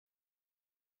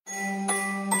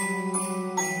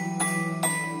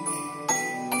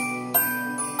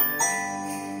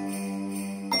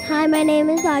my name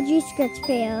is Audrey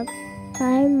Scritchfield.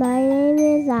 Hi, my name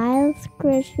is Isles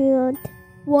Scritchfield.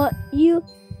 Will you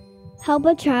help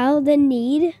a child in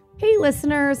need? Hey,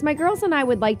 listeners, my girls and I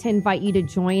would like to invite you to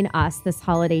join us this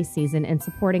holiday season in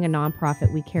supporting a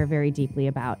nonprofit we care very deeply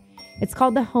about. It's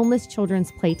called the Homeless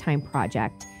Children's Playtime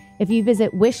Project. If you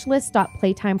visit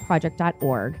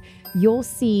wishlist.playtimeproject.org, you'll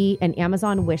see an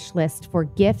Amazon wish list for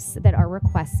gifts that are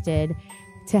requested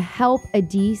to help a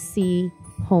DC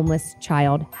homeless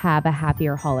child have a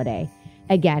happier holiday.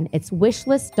 Again, it's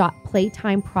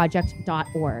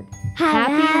wishlist.playtimeproject.org.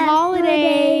 Happy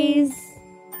holidays!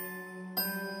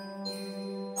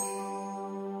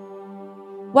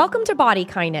 Welcome to Body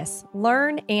Kindness.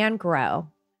 Learn and grow.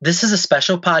 This is a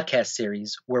special podcast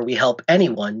series where we help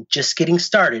anyone just getting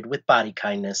started with body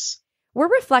kindness.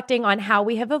 We're reflecting on how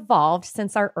we have evolved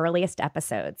since our earliest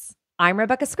episodes. I'm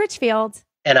Rebecca Scritchfield.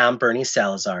 And I'm Bernie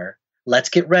Salazar. Let's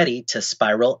get ready to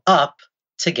spiral up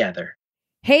together.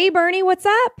 Hey, Bernie, what's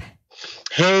up?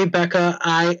 Hey, Becca.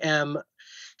 I am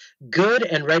good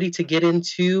and ready to get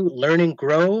into Learn and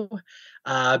Grow.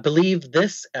 I believe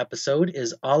this episode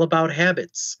is all about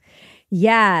habits.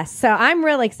 Yeah, so I'm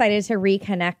really excited to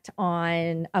reconnect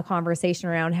on a conversation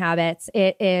around habits.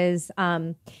 It is,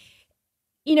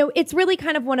 it's really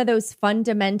kind of one of those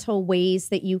fundamental ways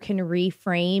that you can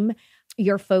reframe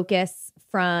your focus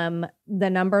from the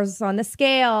numbers on the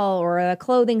scale or the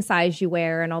clothing size you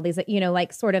wear and all these,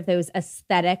 like sort of those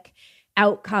aesthetic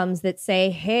outcomes that say,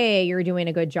 hey, you're doing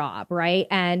a good job, right?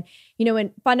 And,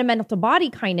 and fundamental to body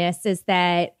kindness is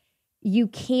that you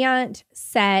can't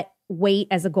set weight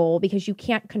as a goal because you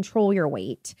can't control your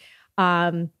weight.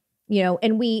 And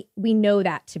we know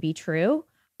that to be true.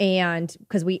 And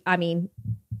because even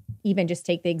just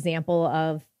take the example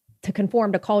of to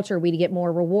conform to culture, we'd get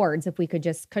more rewards if we could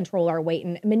just control our weight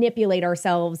and manipulate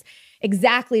ourselves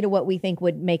exactly to what we think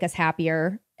would make us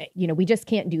happier. We just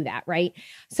can't do that, right?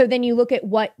 So then you look at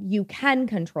what you can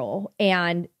control,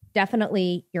 and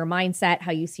definitely your mindset,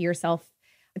 how you see yourself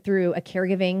through a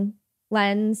caregiving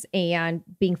lens and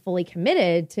being fully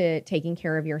committed to taking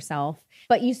care of yourself.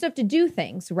 But you still have to do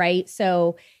things, right?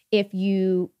 So if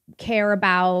you care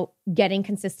about getting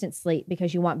consistent sleep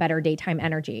because you want better daytime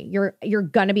energy, you're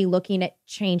going to be looking at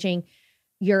changing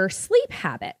your sleep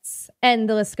habits, and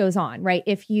the list goes on, right?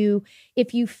 If you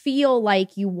feel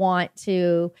like you want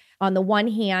to, on the one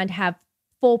hand, have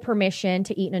full permission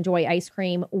to eat and enjoy ice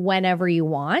cream whenever you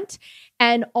want,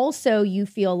 and also you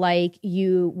feel like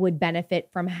you would benefit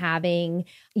from having,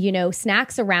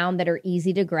 snacks around that are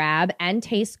easy to grab and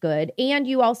taste good, and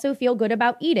you also feel good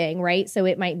about eating, right? So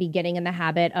it might be getting in the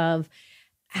habit of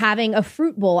having a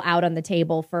fruit bowl out on the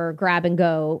table for grab and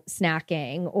go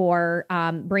snacking, or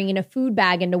bringing a food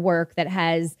bag into work that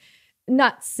has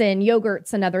nuts and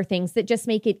yogurts and other things that just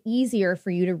make it easier for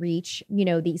you to reach,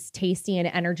 these tasty and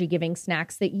energy giving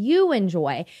snacks that you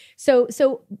enjoy. So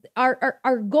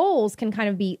our goals can kind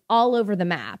of be all over the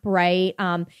map, right?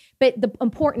 But the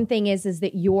important thing is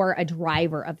that you're a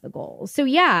driver of the goals. So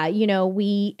yeah,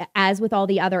 we, as with all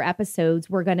the other episodes,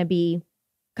 we're going to be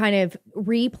kind of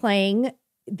replaying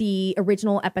the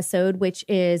original episode, which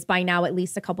is by now at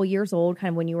least a couple years old, kind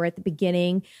of when you were at the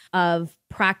beginning of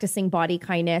practicing body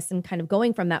kindness and kind of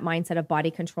going from that mindset of body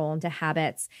control into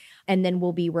habits. And then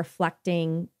we'll be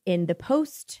reflecting in the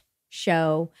post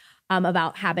show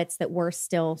about habits that we're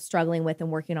still struggling with and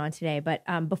working on today. But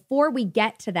before we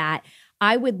get to that,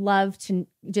 I would love to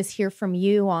just hear from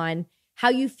you on how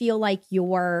you feel like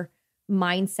your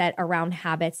mindset around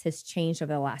habits has changed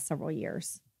over the last several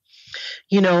years.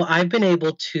 I've been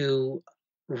able to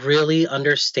really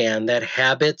understand that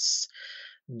habits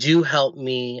do help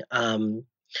me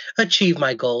achieve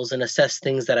my goals and assess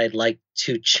things that I'd like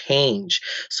to change.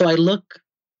 So I look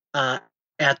at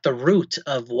the root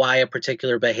of why a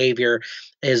particular behavior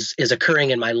is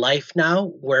occurring in my life now,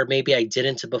 where maybe I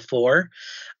didn't before.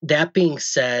 That being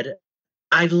said,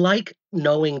 I like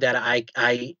knowing that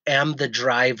I am the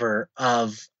driver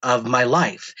of my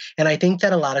life. And I think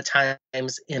that a lot of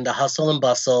times in the hustle and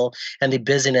bustle and the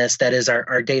busyness that is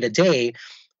our day to day,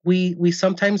 we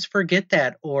sometimes forget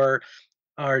that or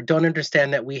don't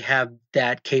understand that we have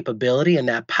that capability and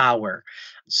that power.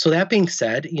 So that being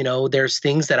said, there's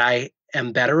things that I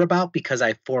am better about because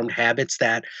I formed habits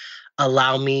that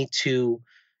allow me to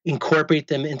incorporate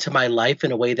them into my life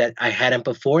in a way that I hadn't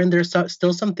before. And there's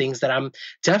still some things that I'm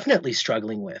definitely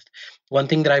struggling with. One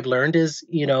thing that I've learned is,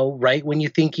 right when you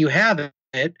think you have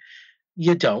it,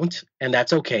 you don't, and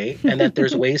that's okay. And that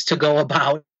there's ways to go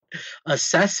about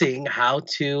assessing how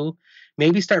to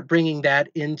maybe start bringing that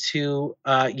into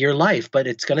your life, but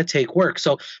it's going to take work.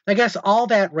 So I guess all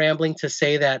that rambling to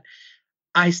say that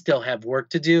I still have work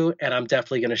to do, and I'm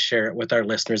definitely going to share it with our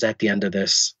listeners at the end of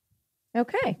this.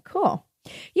 Okay, cool.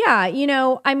 Yeah,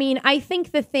 I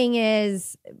think the thing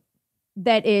is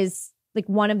that is like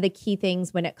one of the key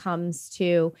things when it comes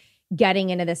to getting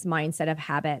into this mindset of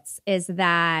habits is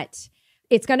that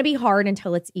it's going to be hard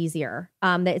until it's easier.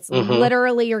 That it's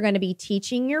literally you're going to be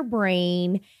teaching your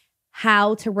brain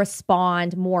how to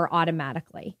respond more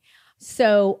automatically.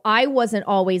 So I wasn't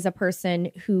always a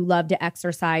person who loved to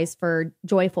exercise for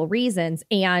joyful reasons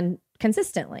and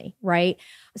consistently, right?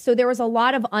 So there was a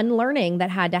lot of unlearning that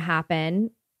had to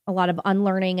happen, a lot of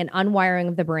unlearning and unwiring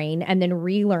of the brain, and then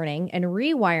relearning and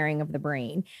rewiring of the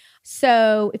brain.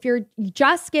 So if you're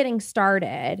just getting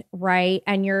started, right,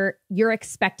 and you're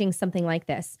expecting something like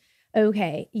this,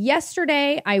 okay,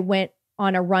 yesterday I went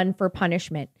on a run for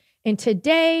punishment, and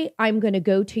today I'm going to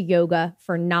go to yoga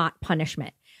for not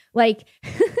punishment. Like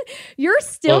you're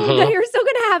still going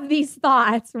to have these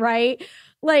thoughts, right?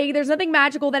 Like there's nothing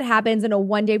magical that happens in a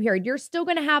 1-day period. You're still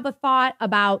going to have a thought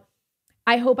about,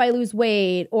 I hope I lose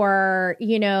weight, or,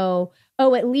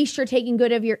 oh, at least you're taking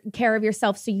care of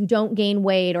yourself so you don't gain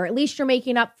weight, or at least you're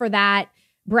making up for that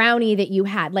brownie that you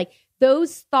had. Like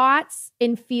those thoughts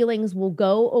and feelings will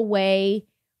go away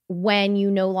when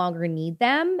you no longer need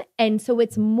them. And so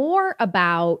it's more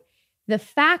about the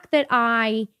fact that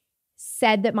I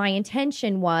said that my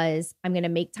intention was I'm going to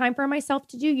make time for myself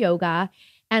to do yoga.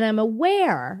 And I'm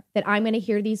aware that I'm going to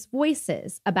hear these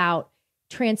voices about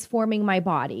transforming my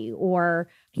body, or,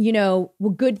 well,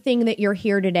 good thing that you're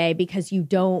here today because you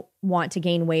don't want to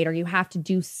gain weight or you have to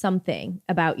do something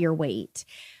about your weight.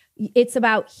 It's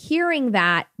about hearing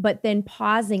that, but then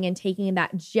pausing and taking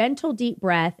that gentle, deep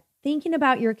breath, thinking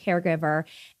about your caregiver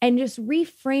and just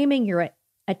reframing your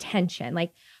attention.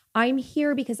 Like, I'm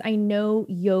here because I know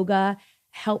yoga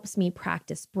helps me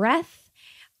practice breath.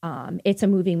 It's a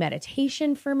moving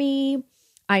meditation for me.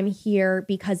 I'm here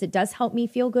because it does help me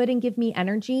feel good and give me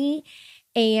energy.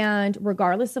 And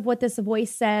regardless of what this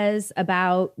voice says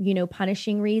about,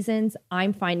 punishing reasons,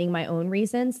 I'm finding my own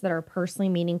reasons that are personally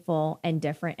meaningful and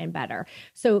different and better.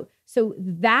 So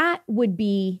that would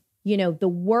be, the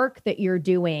work that you're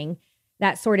doing,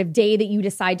 that sort of day that you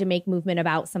decide to make movement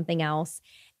about something else.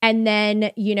 And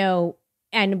then,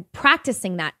 and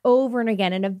practicing that over and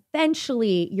again, and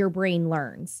eventually your brain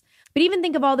learns. But even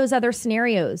think of all those other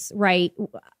scenarios, right?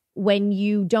 When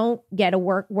you don't get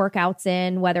workouts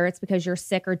in, whether it's because you're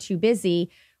sick or too busy,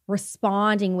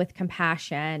 responding with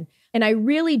compassion. And I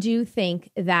really do think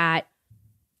that,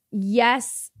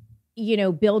 yes,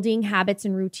 building habits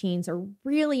and routines are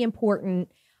really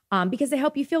important because they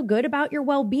help you feel good about your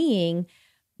well-being.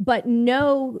 But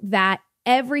know that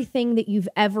everything that you've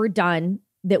ever done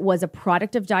that was a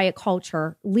product of diet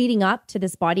culture leading up to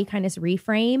this body kindness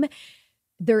reframe,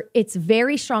 it's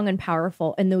very strong and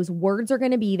powerful. And those words are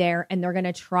going to be there, and they're going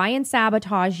to try and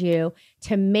sabotage you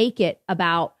to make it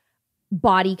about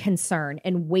body concern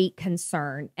and weight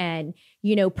concern and,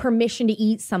 permission to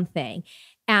eat something.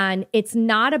 And it's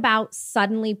not about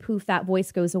suddenly poof, that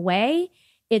voice goes away.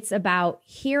 It's about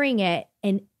hearing it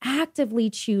and actively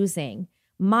choosing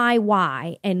my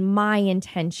why and my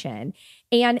intention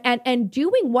and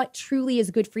doing what truly is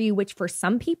good for you, which for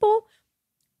some people,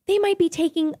 they might be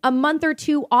taking a month or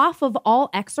two off of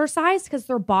all exercise because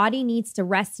their body needs to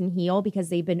rest and heal because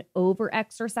they've been over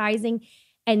exercising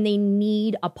and they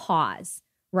need a pause,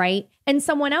 right? And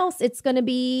someone else, it's going to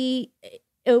be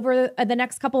over the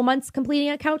next couple of months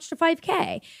completing a Couch to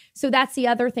 5K. So that's the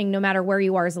other thing. No matter where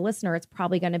you are as a listener, it's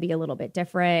probably going to be a little bit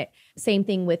different. Same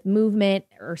thing with movement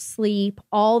or sleep,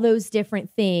 all those different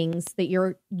things that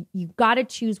you've got to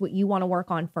choose what you want to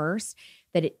work on first,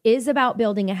 that it is about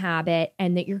building a habit,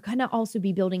 and that you're going to also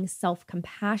be building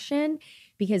self-compassion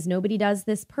because nobody does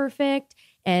this perfect.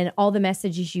 And all the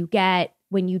messages you get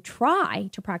when you try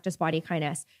to practice body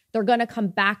kindness, they're going to come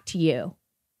back to you.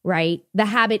 Right? The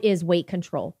habit is weight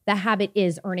control. The habit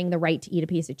is earning the right to eat a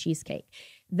piece of cheesecake.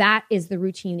 That is the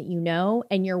routine that you know,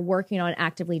 and you're working on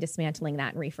actively dismantling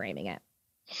that and reframing it.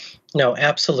 No,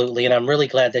 absolutely. And I'm really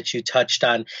glad that you touched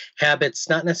on habits,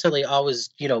 not necessarily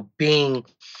always, being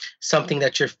something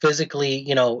that you're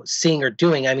physically, seeing or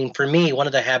doing. I mean, for me, one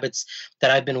of the habits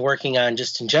that I've been working on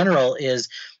just in general is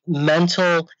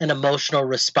mental and emotional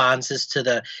responses to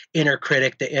the inner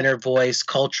critic, the inner voice,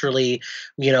 culturally,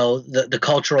 the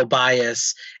cultural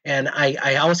bias. And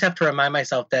I always have to remind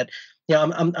myself that,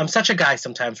 I'm such a guy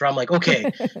sometimes where I'm like, okay,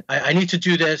 I need to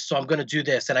do this, so I'm going to do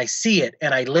this. And I see it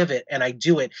and I live it and I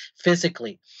do it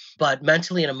physically. but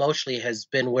mentally and emotionally has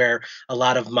been where a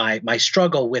lot of my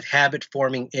struggle with habit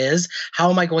forming is.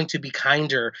 How am I going to be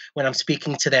kinder when I'm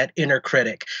speaking to that inner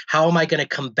critic? How am I going to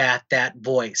combat that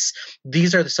voice?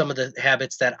 These are some of the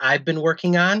habits that I've been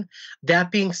working on. That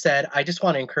being said, I just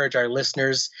want to encourage our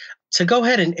listeners to go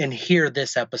ahead and hear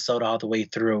this episode all the way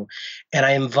through. And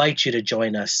I invite you to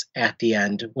join us at the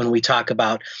end when we talk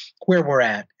about where we're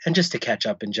at and just to catch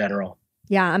up in general.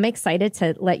 Yeah, I'm excited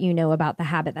to let you know about the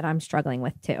habit that I'm struggling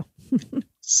with too.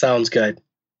 Sounds good.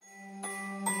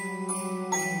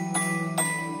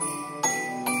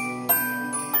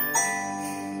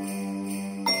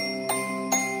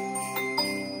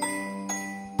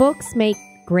 Books make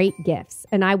great gifts,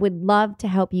 and I would love to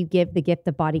help you give the gift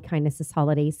of body kindness this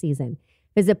holiday season.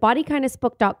 Visit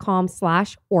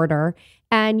bodykindnessbook.com/order,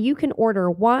 and you can order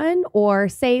one or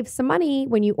save some money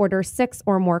when you order 6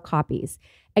 or more copies.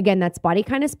 Again, that's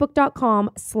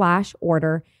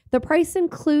bodykindnessbook.com/order. The price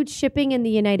includes shipping in the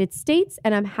United States,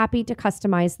 and I'm happy to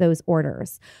customize those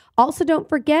orders. Also, don't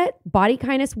forget, Body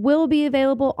Kindness will be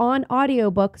available on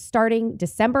audiobook starting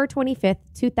December 25th,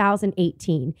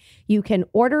 2018. You can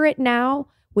order it now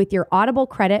with your Audible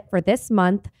credit for this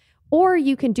month, or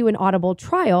you can do an Audible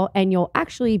trial and you'll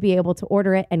actually be able to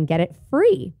order it and get it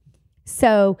free.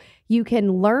 So you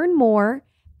can learn more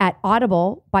at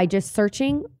Audible by just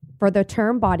searching for the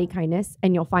term body kindness,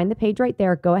 and you'll find the page right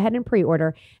there. Go ahead and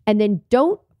pre-order. And then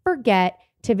don't forget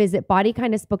to visit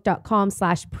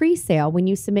bodykindnessbook.com/presale. When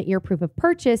you submit your proof of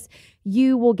purchase,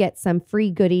 you will get some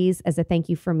free goodies as a thank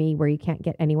you for me where you can't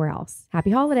get anywhere else. Happy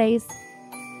holidays.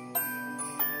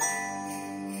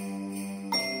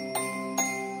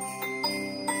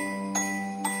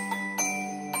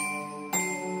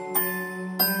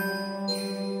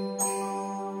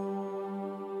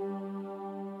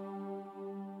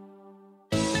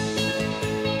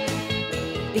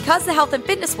 Because the health and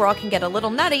fitness world can get a little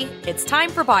nutty, it's time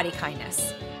for Body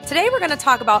Kindness. Today we're going to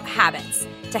talk about habits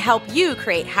to help you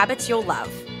create habits you'll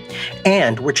love.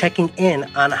 And we're checking in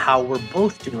on how we're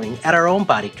both doing at our own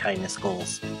body kindness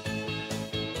goals.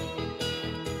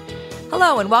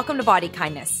 Hello and welcome to Body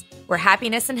Kindness, where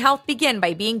happiness and health begin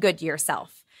by being good to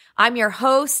yourself. I'm your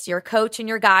host, your coach, and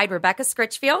your guide, Rebecca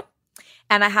Scritchfield,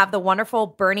 and I have the wonderful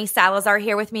Bernie Salazar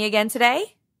here with me again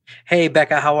today. Hey,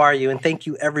 Becca, how are you? And thank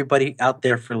you, everybody out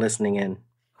there, for listening in.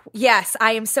 Yes,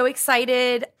 I am so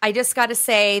excited. I just got to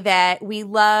say that we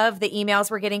love the emails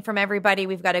we're getting from everybody.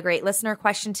 We've got a great listener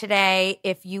question today.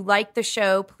 If you like the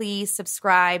show, please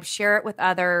subscribe, share it with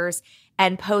others,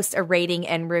 and post a rating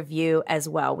and review as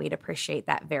well. We'd appreciate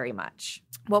that very much.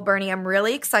 Well, Bernie, I'm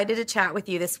really excited to chat with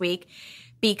you this week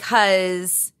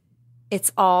because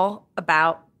it's all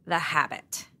about the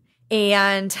habit.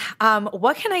 And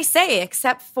what can I say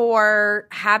except for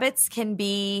habits can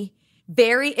be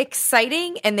very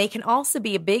exciting, and they can also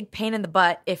be a big pain in the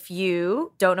butt if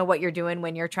you don't know what you're doing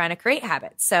when you're trying to create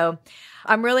habits. So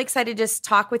I'm really excited to just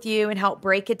talk with you and help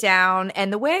break it down.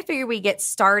 And the way I figure we get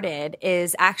started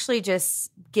is actually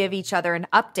just give each other an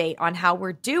update on how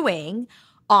we're doing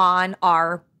on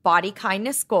our body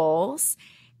kindness goals.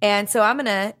 And so I'm going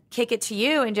to kick it to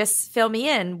you and just fill me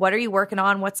in. What are you working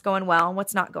on? What's going well and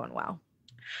what's not going well?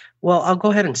 Well, I'll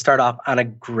go ahead and start off on a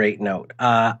great note.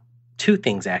 2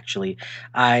 things, actually.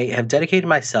 I have dedicated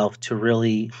myself to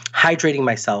really hydrating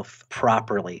myself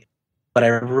properly. But I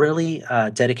really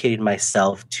dedicated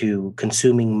myself to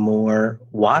consuming more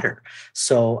water.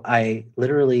 So I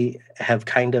literally have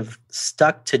kind of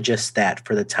stuck to just that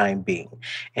for the time being.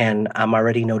 And I'm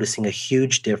already noticing a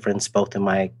huge difference both in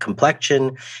my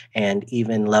complexion and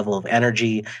even level of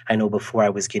energy. I know before I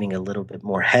was getting a little bit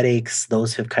more headaches.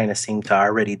 Those have kind of seemed to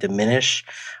already diminish.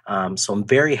 So I'm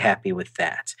very happy with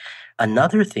that.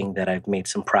 Another thing that I've made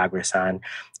some progress on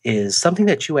is something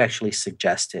that you actually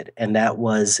suggested, and that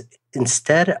was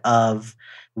instead of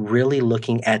really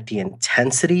looking at the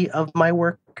intensity of my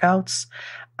workouts,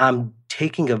 I'm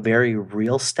taking a very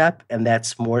real step, and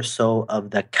that's more so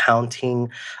of the counting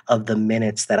of the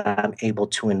minutes that I'm able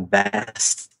to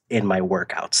invest in my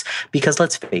workouts. Because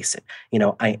let's face it,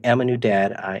 I am a new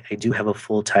dad. I do have a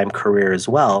full-time career as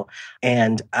well.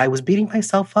 And I was beating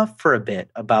myself up for a bit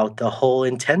about the whole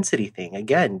intensity thing.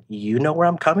 Again, you know where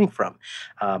I'm coming from.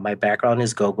 My background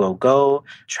is go, go, go,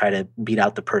 try to beat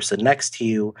out the person next to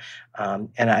you.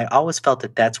 And I always felt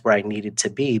that that's where I needed to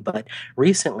be. But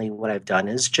recently what I've done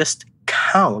is just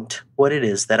count what it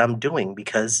is that I'm doing,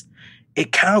 because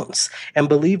it counts. And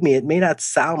believe me, it may not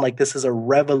sound like this is a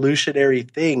revolutionary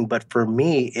thing, but for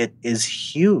me, it is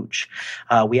huge.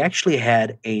 We actually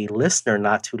had a listener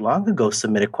not too long ago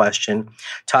submit a question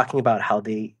talking about how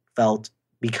they felt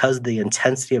because the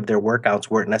intensity of their workouts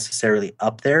weren't necessarily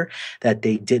up there, that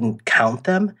they didn't count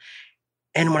them.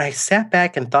 And when I sat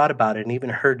back and thought about it and even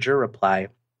heard your reply,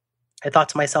 I thought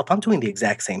to myself, I'm doing the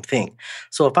exact same thing.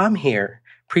 So if I'm here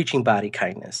preaching body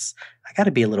kindness, I got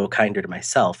to be a little kinder to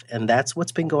myself. And that's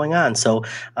what's been going on. So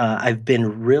I've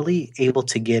been really able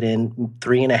to get in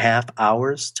 3.5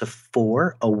 hours to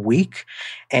 4 a week.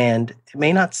 And it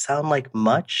may not sound like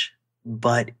much,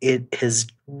 but it has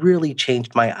really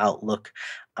changed my outlook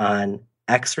on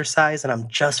exercise. And I'm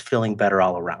just feeling better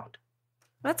all around.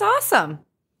 That's awesome.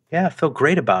 Yeah, I feel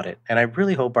great about it. And I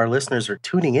really hope our listeners are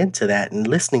tuning into that and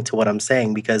listening to what I'm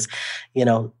saying because,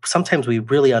 sometimes we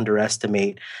really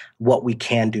underestimate what we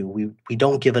can do. We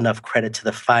don't give enough credit to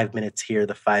the 5 minutes here,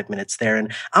 the 5 minutes there.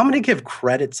 And I'm going to give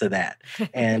credit to that.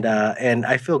 And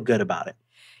I feel good about it.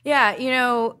 Yeah,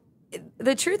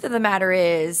 the truth of the matter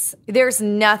is there's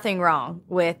nothing wrong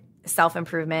with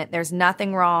self-improvement. There's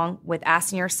nothing wrong with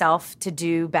asking yourself to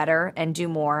do better and do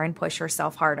more and push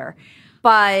yourself harder.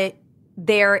 But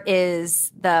there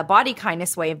is the body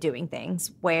kindness way of doing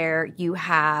things where you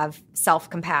have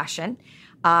self-compassion.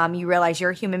 You realize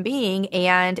you're a human being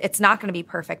and it's not going to be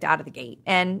perfect out of the gate.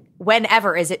 And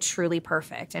whenever is it truly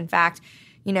perfect? In fact,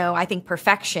 I think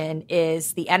perfection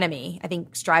is the enemy. I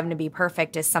think striving to be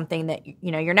perfect is something that,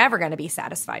 you're never going to be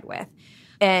satisfied with.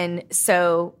 And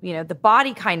so, the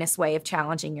body kindness way of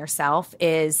challenging yourself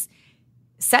is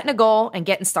setting a goal and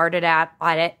getting started at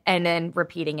it and then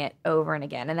repeating it over and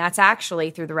again. And that's actually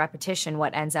through the repetition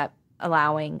what ends up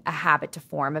allowing a habit to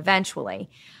form eventually.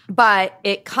 But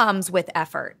it comes with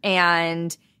effort.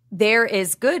 And there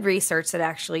is good research that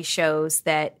actually shows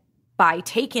that by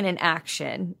taking an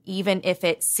action, even if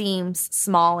it seems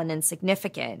small and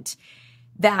insignificant,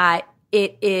 that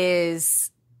it is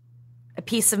a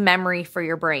piece of memory for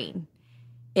your brain.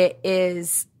 It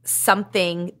is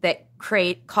something that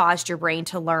caused your brain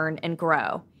to learn and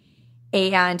grow.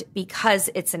 And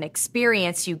because it's an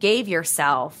experience you gave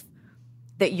yourself,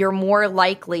 that you're more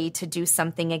likely to do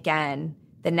something again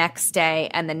the next day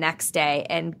and the next day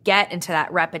and get into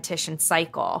that repetition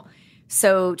cycle.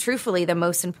 So truthfully, the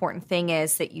most important thing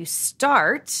is that you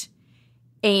start.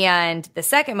 And the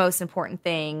second most important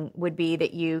thing would be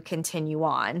that you continue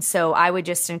on. So I would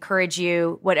just encourage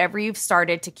you, whatever you've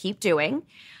started, to keep doing.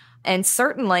 And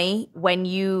certainly when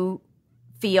you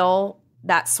feel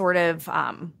that sort of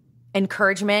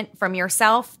encouragement from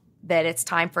yourself that it's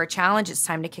time for a challenge, it's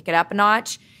time to kick it up a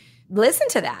notch, listen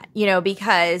to that,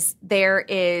 because there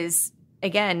is,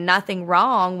 again, nothing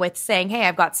wrong with saying, hey,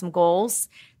 I've got some goals.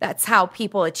 That's how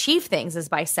people achieve things, is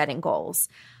by setting goals.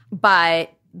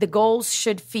 But the goals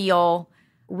should feel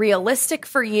realistic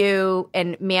for you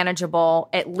and manageable,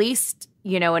 at least,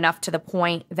 enough to the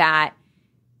point that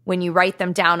when you write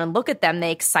them down and look at them,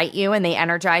 they excite you and they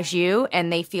energize you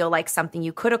and they feel like something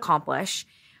you could accomplish.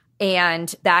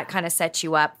 And that kind of sets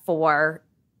you up for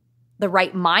the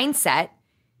right mindset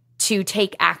to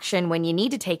take action when you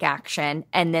need to take action.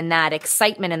 And then that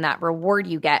excitement and that reward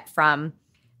you get from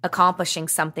accomplishing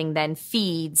something then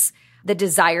feeds the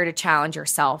desire to challenge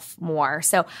yourself more.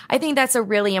 So I think that's a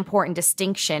really important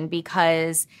distinction,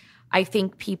 because I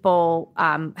think people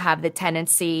have the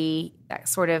tendency, that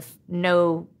sort of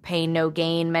no pain, no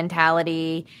gain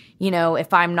mentality.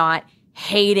 If I'm not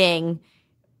hating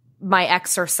my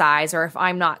exercise, or if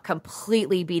I'm not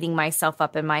completely beating myself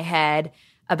up in my head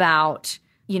about,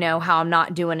 how I'm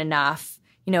not doing enough,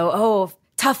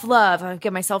 tough love, I'll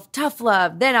give myself tough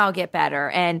love, then I'll get better.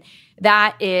 And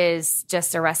that is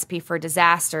just a recipe for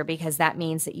disaster, because that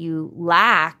means that you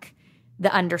lack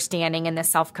the understanding and the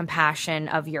self-compassion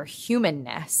of your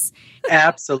humanness.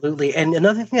 Absolutely. And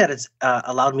another thing that it's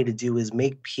allowed me to do is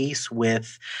make peace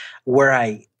with where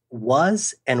I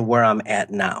was and where I'm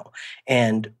at now.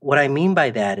 And what I mean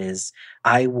by that is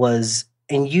I was,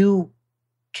 and you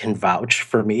can vouch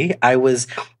for me, I was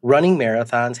running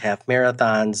marathons, half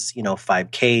marathons,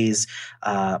 5Ks.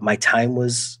 My time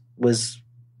was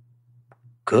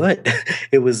good.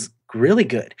 It was really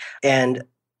good. And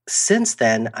since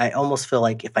then, I almost feel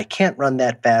like if I can't run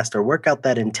that fast or work out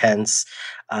that intense,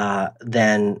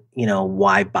 then,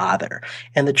 why bother?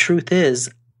 And the truth is,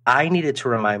 I needed to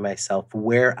remind myself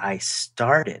where I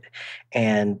started.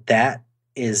 And that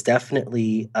is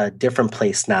definitely a different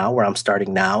place now, where I'm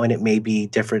starting now. And it may be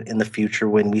different in the future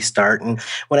when we start. And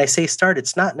when I say start,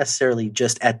 it's not necessarily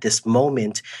just at this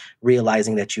moment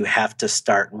realizing that you have to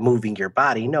start moving your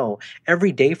body. No,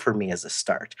 every day for me is a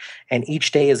start. And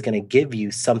each day is going to give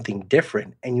you something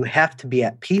different. And you have to be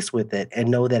at peace with it and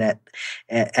know that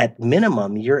at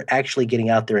minimum, you're actually getting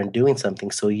out there and doing something.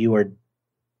 So you are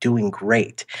doing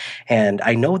great. And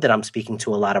I know that I'm speaking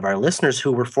to a lot of our listeners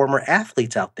who were former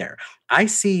athletes out there. I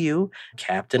see you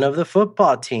captain of the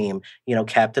football team,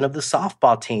 captain of the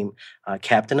softball team,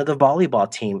 captain of the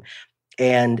volleyball team.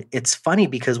 And it's funny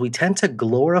because we tend to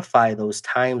glorify those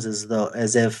times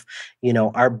as if,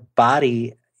 our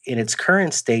body in its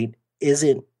current state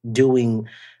isn't doing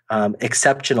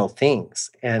exceptional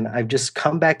things. And I've just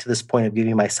come back to this point of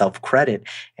giving myself credit.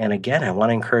 And again, I want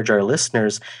to encourage our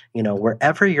listeners,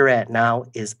 wherever you're at now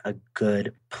is a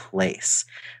good place.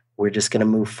 We're just going to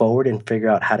move forward and figure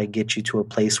out how to get you to a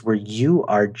place where you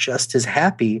are just as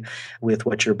happy with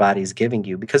what your body is giving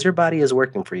you, because your body is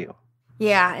working for you.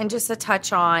 Yeah. And just to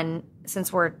touch on,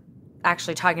 since we're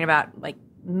actually talking about like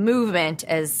movement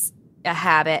as a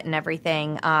habit and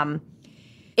everything,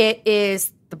 it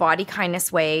is the body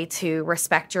kindness way to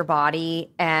respect your body.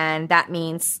 And that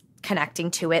means connecting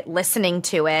to it, listening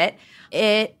to it.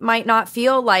 It might not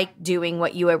feel like doing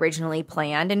what you originally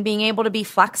planned, and being able to be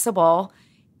flexible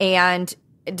and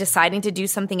deciding to do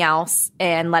something else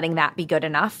and letting that be good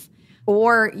enough.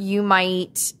 Or you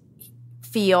might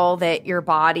feel that your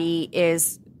body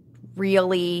is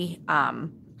really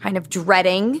kind of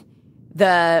dreading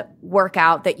the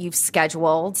workout that you've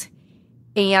scheduled.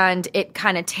 And it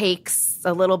kind of takes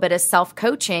a little bit of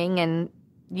self-coaching, and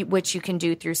which you can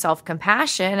do through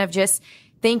self-compassion, of just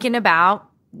thinking about,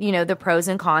 the pros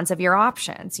and cons of your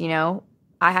options.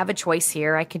 I have a choice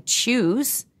here. I could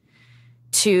choose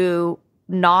to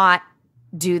not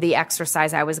do the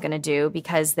exercise I was going to do,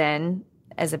 because then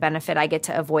as a benefit, I get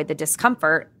to avoid the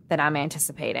discomfort that I'm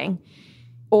anticipating.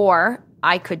 Or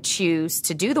I could choose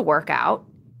to do the workout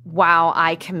while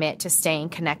I commit to staying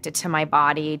connected to my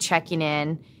body, checking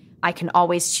in. I can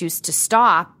always choose to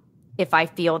stop if I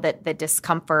feel that the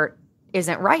discomfort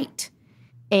isn't right.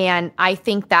 And I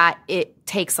think that it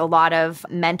takes a lot of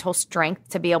mental strength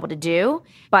to be able to do.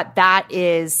 But that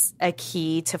is a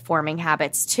key to forming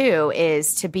habits too,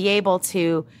 is to be able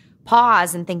to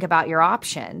pause and think about your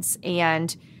options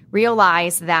and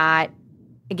realize that,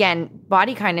 again,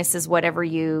 body kindness is whatever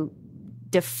you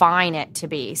define it to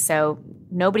be. So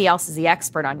nobody else is the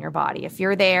expert on your body. If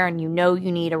you're there and you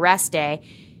need a rest day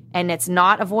and it's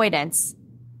not avoidance,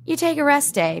 you take a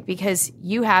rest day because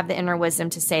you have the inner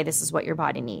wisdom to say this is what your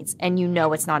body needs, and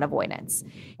it's not avoidance.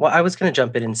 Well, I was going to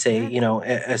jump in and say,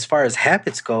 as far as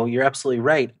habits go, you're absolutely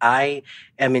right. I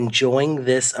am enjoying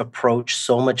this approach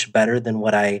so much better than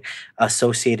what I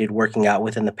associated working out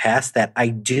with in the past, that I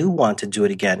do want to do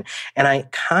it again. And I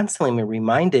constantly am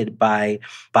reminded by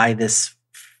this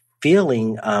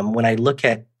feeling when I look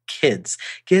at kids.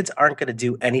 Kids aren't going to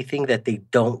do anything that they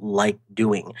don't like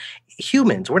doing.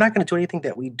 Humans, we're not going to do anything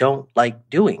that we don't like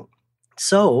doing.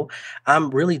 So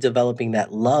I'm really developing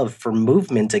that love for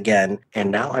movement again. And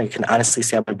now I can honestly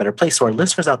say I'm in a better place. So our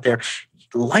listeners out there,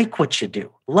 like what you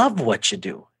do, love what you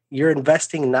do. You're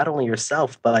investing not only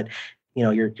yourself, but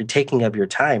you're taking of your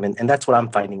time. And that's what I'm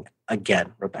finding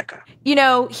again, Rebecca.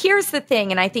 Here's the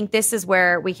thing. And I think this is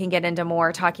where we can get into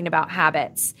more talking about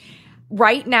habits.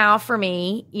 Right now for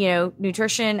me,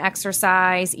 nutrition,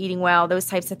 exercise, eating well, those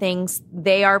types of things,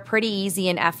 they are pretty easy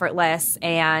and effortless.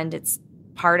 And it's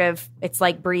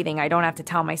like breathing. I don't have to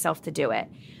tell myself to do it.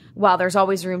 While there's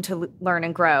always room to learn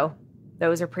and grow,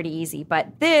 those are pretty easy.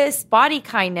 But this body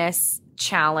kindness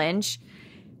challenge,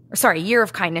 year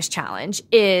of kindness challenge,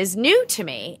 is new to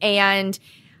me. And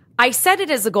I set it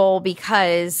as a goal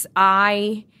because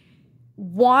I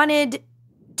wanted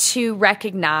to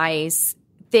recognize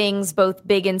things both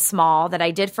big and small that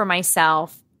I did for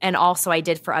myself and also I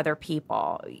did for other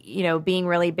people. Being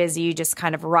really busy, you just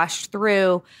kind of rush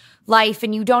through life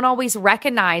and you don't always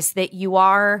recognize that you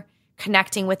are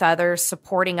connecting with others,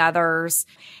 supporting others.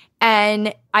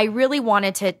 And I really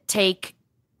wanted to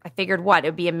I figured it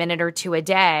would be a minute or two a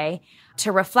day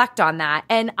to reflect on that.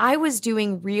 And I was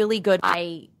doing really good.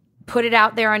 I put it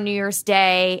out there on New Year's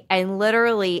Day, and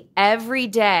literally every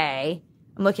day,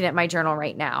 I'm looking at my journal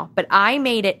right now, but I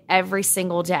made it every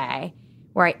single day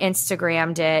where I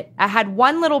Instagrammed it. I had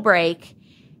one little break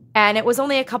and it was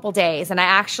only a couple days. And I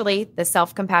actually, the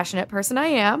self-compassionate person I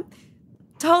am,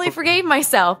 totally forgave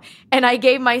myself. And I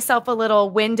gave myself a little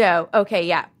window. Okay,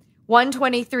 yeah,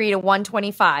 123 to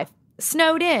 125.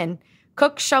 Snowed in,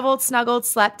 cooked, shoveled, snuggled,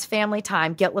 slept, family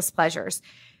time, guiltless pleasures.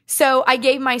 So I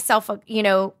gave myself,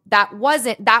 that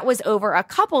was over a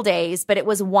couple days, but it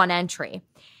was one entry.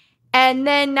 And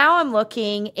then now I'm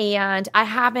looking and I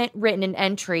haven't written an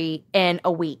entry in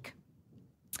a week.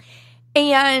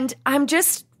 And I'm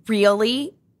just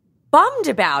really bummed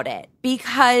about it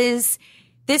because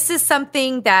this is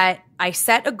something that I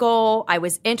set a goal. I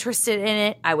was interested in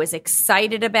it. I was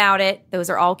excited about it.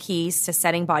 Those are all keys to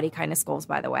setting body kindness goals,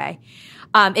 by the way.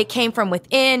 It came from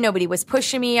within. Nobody was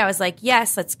pushing me. I was like,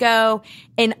 yes, let's go.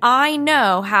 And I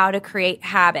know how to create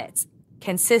habits.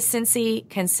 Consistency,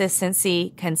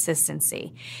 consistency,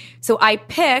 consistency. So I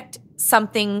picked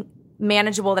something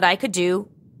manageable that I could do.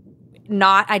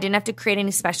 I didn't have to create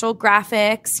any special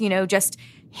graphics, just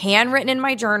handwritten in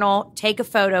my journal, take a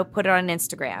photo, put it on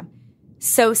Instagram.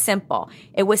 So simple.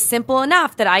 It was simple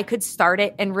enough that I could start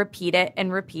it and repeat it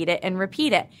and repeat it and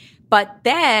repeat it. But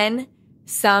then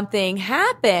something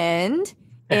happened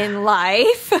in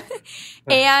life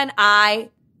and I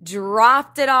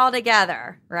dropped it all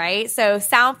together, right? So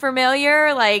sound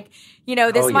familiar?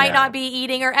 This might not be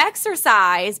eating or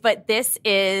exercise, but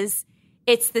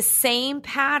it's the same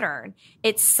pattern.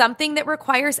 It's something that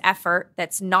requires effort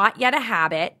that's not yet a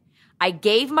habit. I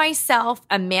gave myself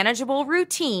a manageable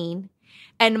routine,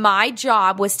 and my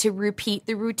job was to repeat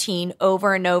the routine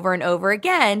over and over and over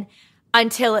again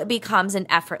until it becomes an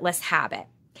effortless habit.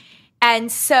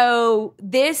 And so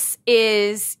this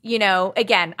is,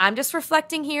 again, I'm just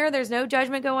reflecting here. There's no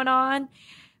judgment going on.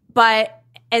 But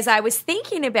as I was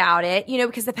thinking about it,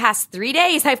 because the past 3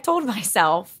 days I've told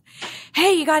myself,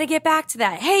 hey, you got to get back to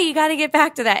that. Hey, you got to get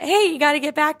back to that. Hey, you got to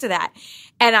get back to that.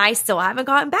 And I still haven't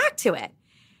gotten back to it.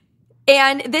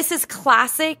 And this is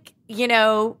classic,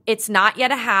 it's not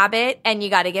yet a habit and you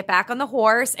got to get back on the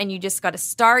horse and you just got to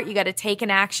start. You got to take an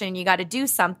action. You got to do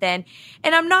something.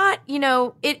 And I'm not,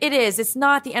 it's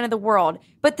not the end of the world,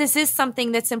 but this is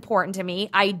something that's important to me.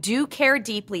 I do care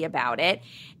deeply about it.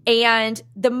 And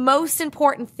the most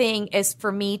important thing is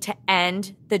for me to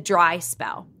end the dry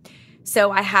spell.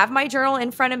 So I have my journal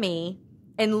in front of me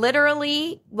and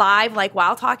literally live,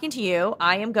 while talking to you,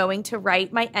 I am going to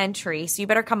write my entry. So you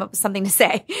better come up with something to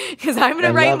say because I'm going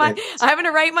to write my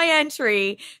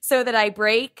entry so that I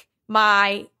break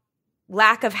my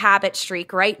lack of habit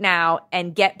streak right now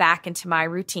and get back into my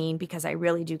routine because I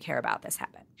really do care about this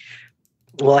habit.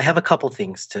 Well, I have a couple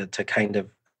things to kind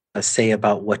of say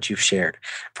about what you've shared.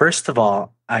 First of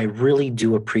all, I really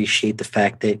do appreciate the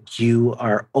fact that you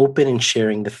are open and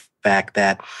sharing the fact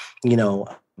that,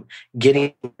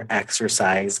 getting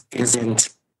exercise isn't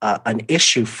an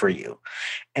issue for you.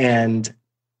 And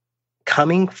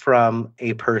coming from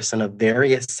a person of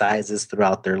various sizes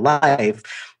throughout their life,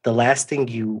 the last thing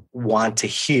you want to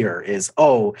hear is,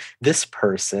 oh, this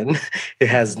person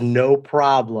has no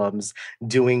problems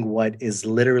doing what is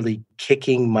literally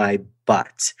kicking my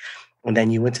butt. And then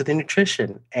you went to the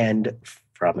nutrition, and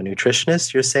from a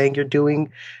nutritionist, you're saying you're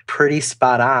doing pretty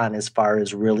spot on as far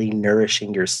as really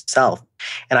nourishing yourself.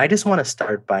 And I just want to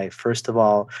start by, first of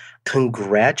all,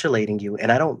 congratulating you.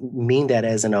 And I don't mean that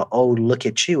as oh, look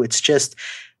at you. It's just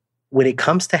when it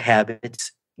comes to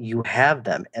habits, you have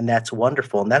them. And that's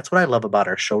wonderful. And that's what I love about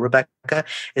our show, Rebecca,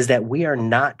 is that we are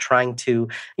not trying to,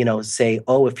 say,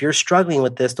 oh, if you're struggling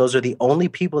with this, those are the only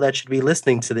people that should be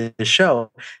listening to this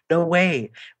show. No way.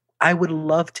 I would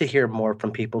love to hear more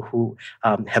from people who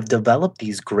have developed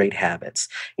these great habits.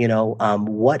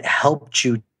 What helped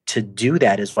you to do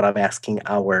that is what I'm asking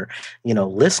our,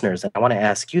 listeners. And I want to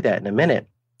ask you that in a minute.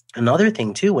 Another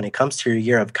thing, too, when it comes to your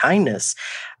year of kindness,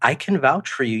 I can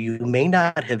vouch for you. You may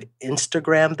not have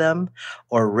Instagrammed them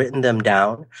or written them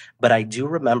down, but I do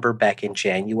remember back in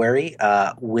January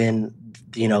when,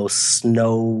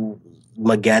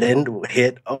 Snowmageddon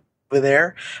hit over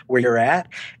there where you're at.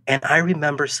 And I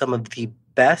remember some of the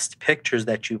best pictures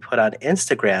that you put on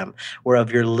Instagram were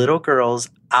of your little girls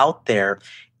out there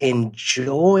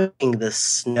enjoying the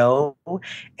snow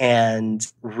and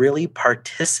really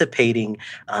participating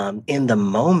in the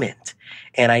moment.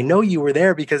 And I know you were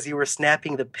there because you were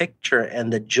snapping the picture,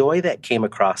 and the joy that came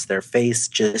across their face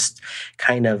just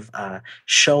kind of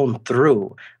shone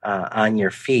through on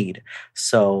your feed.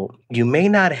 So you may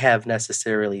not have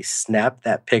necessarily snapped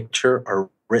that picture or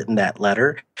written that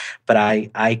letter, but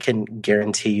I can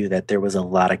guarantee you that there was a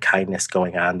lot of kindness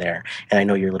going on there. And I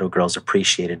know your little girls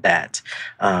appreciated that.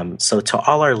 So to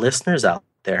all our listeners out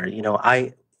there,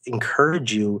 I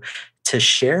encourage you to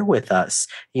share with us,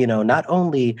 not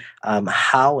only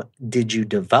how did you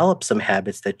develop some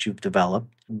habits that you've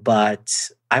developed, but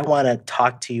I want to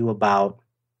talk to you about,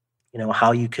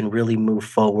 how you can really move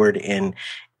forward in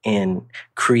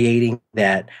creating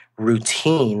that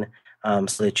routine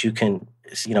so that you can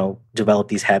develop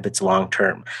these habits long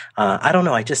term. I don't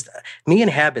know. Me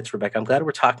and habits, Rebecca, I'm glad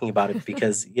we're talking about it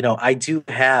because, I do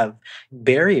have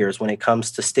barriers when it comes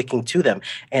to sticking to them.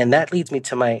 And that leads me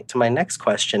to my next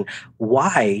question.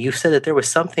 Why? You said that there was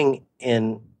something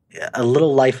in a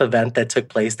little life event that took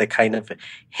place that kind of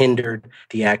hindered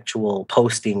the actual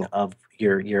posting of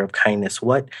year of kindness?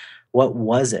 What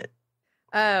was it?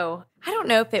 Oh, I don't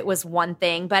know if it was one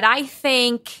thing, but I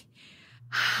think,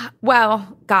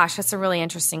 well, gosh, that's a really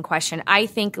interesting question. I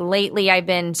think lately I've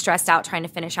been stressed out trying to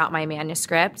finish out my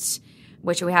manuscript,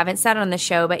 which we haven't said on the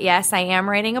show, but yes, I am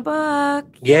writing a book.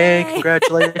 Yay,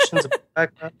 congratulations,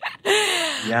 Rebecca.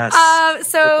 Yes.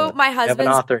 So my You have husband's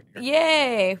an author.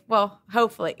 Yay. Well,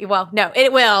 hopefully. Well, no,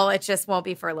 it will. It just won't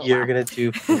be for a little You're while. going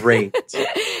to do great.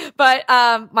 But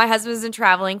my husband's been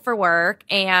traveling for work,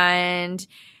 and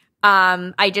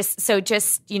just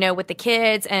with the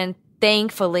kids, and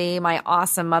thankfully my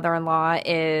awesome mother-in-law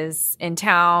is in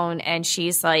town, and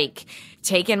she's like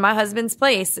taking my husband's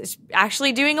place,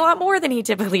 actually doing a lot more than he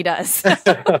typically does. We're not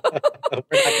gonna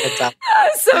talk. I'm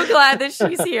so glad that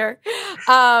she's here.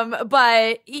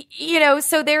 But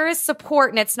so there is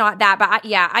support, and it's not that, but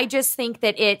I just think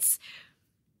that it's,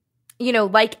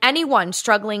 like anyone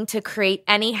struggling to create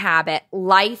any habit,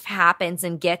 life happens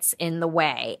and gets in the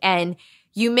way, and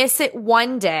you miss it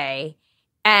one day.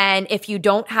 And if you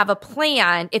don't have a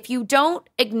plan, if you don't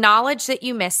acknowledge that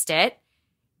you missed it,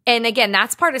 and again,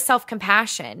 that's part of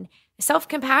self-compassion.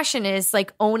 Self-compassion is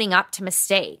like owning up to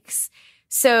mistakes.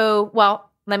 So,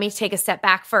 well, let me take a step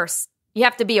back first. You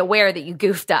have to be aware that you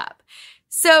goofed up.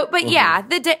 So, but yeah,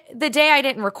 the day I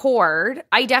didn't record,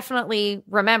 I definitely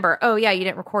remember, oh yeah, you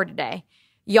didn't record today.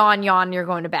 Yawn, you're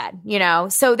going to bed,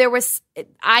 So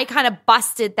I kind of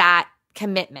busted that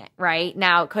commitment, right?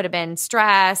 Now it could have been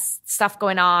stress, stuff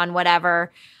going on,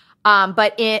 whatever.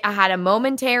 But I had a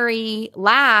momentary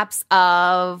lapse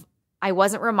of, I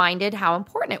wasn't reminded how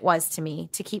important it was to me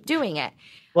to keep doing it.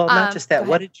 Well, not just that.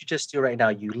 What did you just do right now?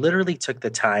 You literally took the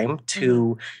time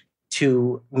to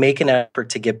make an effort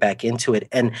to get back into it.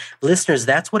 And listeners,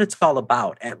 that's what it's all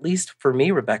about. At least for me,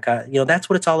 Rebecca, that's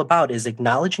what it's all about, is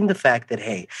acknowledging the fact that,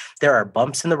 hey, there are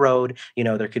bumps in the road.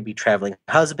 There could be traveling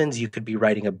husbands. You could be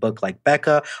writing a book like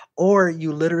Becca, or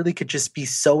you literally could just be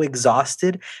so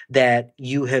exhausted that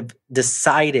you have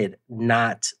decided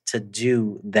not to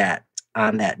do that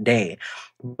on that day.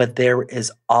 But there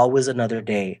is always another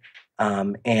day.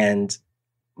 And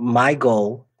my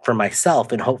goal for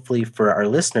myself, and hopefully for our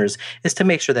listeners, is to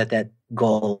make sure that that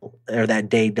goal or that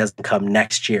day doesn't come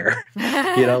next year.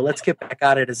 Let's get back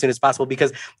on it as soon as possible,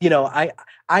 because I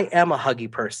am a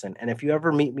huggy person, and if you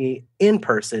ever meet me in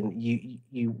person,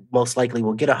 you most likely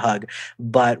will get a hug.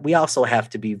 But we also have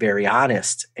to be very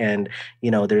honest, and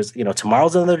there's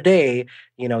tomorrow's another day.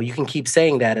 You can keep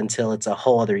saying that until it's a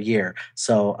whole other year.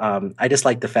 So I just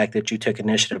like the fact that you took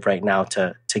initiative right now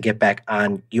to get back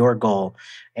on your goal.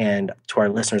 And to our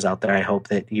listeners out there, I hope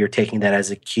that you're taking that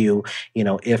as a cue.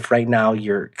 If right now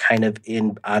you're kind of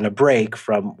on a break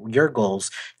from your goals,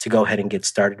 to go ahead and get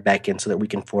started back in so that we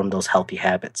can form those healthy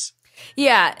habits.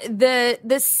 Yeah.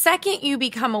 The second you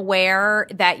become aware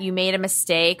that you made a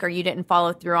mistake or you didn't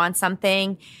follow through on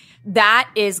something, that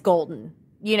is golden.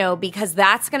 Because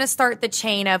that's going to start the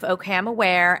chain of, okay, I'm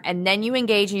aware. And then you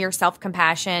engage in your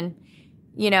self-compassion,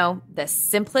 the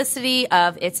simplicity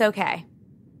of it's okay.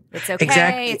 It's okay.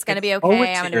 Exactly. It's going to be okay.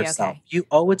 I'm going to be okay. You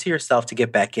owe it to yourself to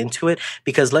get back into it,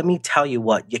 because let me tell you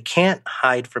what, you can't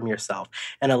hide from yourself.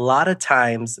 And a lot of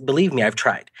times, believe me, I've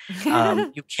tried.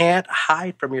 You can't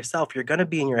hide from yourself. You're going to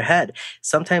be in your head.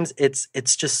 Sometimes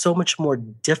it's just so much more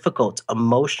difficult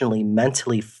emotionally,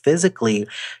 mentally, physically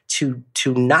to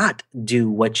not do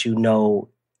what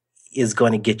is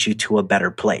going to get you to a better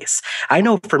place. I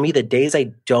know for me, the days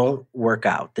I don't work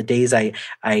out, the days I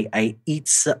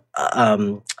eat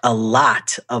a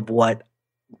lot of what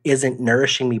isn't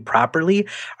nourishing me properly,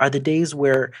 are the days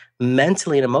where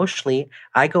mentally and emotionally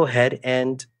I go ahead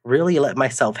and really let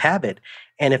myself have it.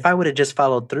 And if I would have just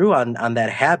followed through on that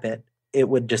habit, it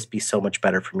would just be so much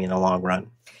better for me in the long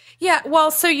run. Yeah, well,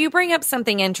 so you bring up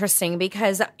something interesting,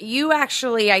 because you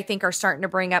actually, I think, are starting to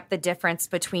bring up the difference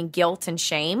between guilt and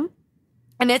shame.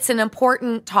 And it's an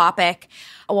important topic.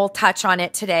 We'll touch on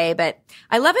it today, but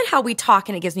I love it how we talk,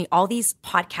 and it gives me all these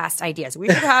podcast ideas. We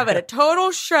should have a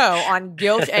total show on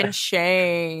guilt and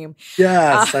shame.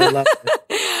 Yes, I love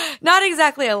it. Not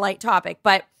exactly a light topic,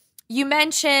 but you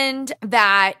mentioned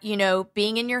that,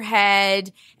 being in your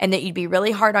head, and that you'd be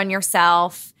really hard on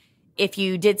yourself if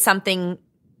you did something,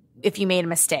 if you made a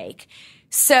mistake.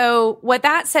 So what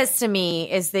that says to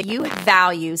me is that you have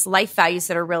values, life values,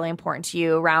 that are really important to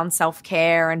you around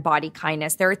self-care and body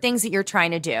kindness. There are things that you're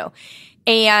trying to do.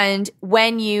 And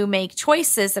when you make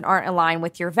choices that aren't aligned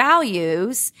with your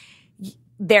values,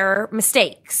 they're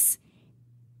mistakes.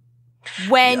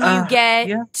 When you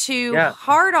get too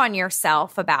hard on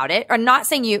yourself about it, or not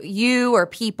saying you or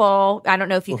people, I don't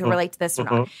know if you can relate to this or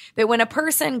not, but when a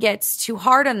person gets too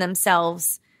hard on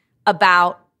themselves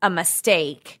about a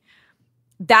mistake,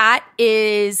 that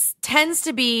tends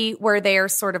to be where they're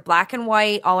sort of black and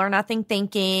white, all or nothing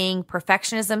thinking,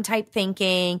 perfectionism type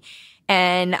thinking.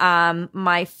 And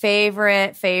my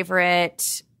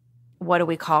favorite, what do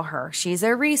we call her? She's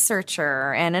a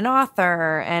researcher and an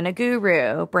author and a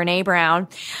guru, Brené Brown.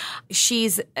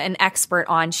 She's an expert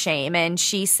on shame. And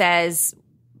she says,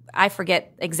 I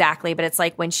forget exactly, but it's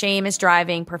like when shame is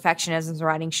driving, perfectionism is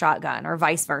riding shotgun, or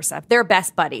vice versa. They're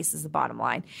best buddies is the bottom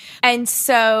line. And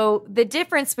so the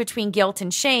difference between guilt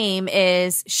and shame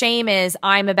is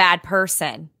I'm a bad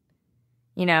person.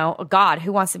 You know, God,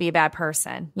 who wants to be a bad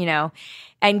person? You know,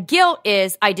 and guilt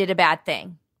is I did a bad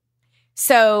thing.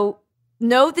 So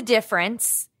know the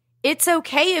difference. It's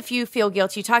okay if you feel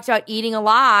guilty. You talked about eating a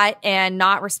lot and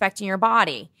not respecting your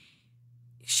body.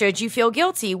 Should you feel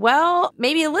guilty? Well,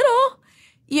 maybe a little,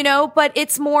 you know, but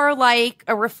it's more like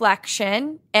a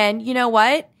reflection. And you know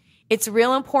what? It's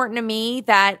real important to me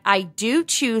that I do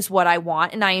choose what I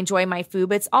want and I enjoy my food,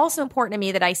 but it's also important to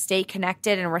me that I stay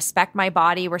connected and respect my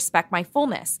body, respect my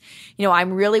fullness. You know,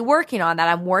 I'm really working on that.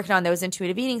 I'm working on those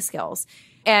intuitive eating skills.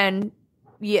 And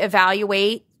you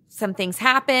evaluate, some things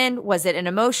happened. Was it an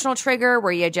emotional trigger?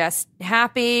 Were you just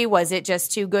happy? Was it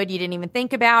just too good? You didn't even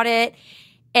think about it.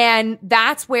 And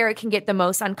that's where it can get the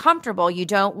most uncomfortable. You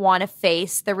don't want to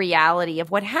face the reality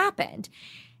of what happened.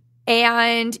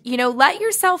 And, you know, let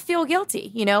yourself feel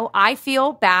guilty. You know, I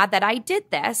feel bad that I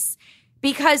did this,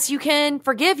 because you can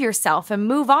forgive yourself and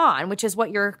move on, which is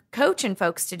what you're coaching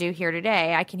folks to do here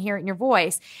today. I can hear it in your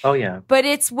voice. Oh, yeah. But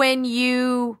it's when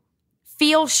you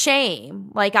feel shame,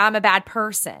 like I'm a bad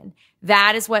person,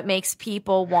 that is what makes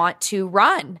people want to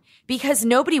run, because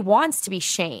nobody wants to be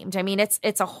shamed. I mean,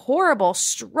 it's a horrible,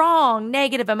 strong,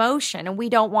 negative emotion, and we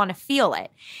don't want to feel it.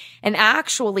 And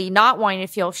actually not wanting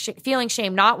to feeling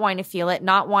shame, not wanting to feel it,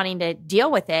 not wanting to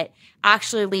deal with it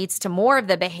actually leads to more of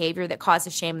the behavior that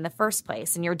causes shame in the first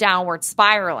place. And you're downward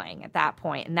spiraling at that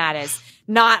point, and that is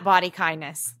not body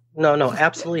kindness. No,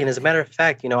 absolutely. And as a matter of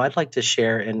fact, you know, I'd like to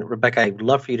share, and Rebecca, I'd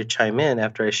love for you to chime in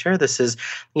after I share this, is,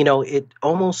 you know, it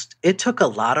took a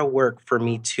lot of work for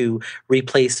me to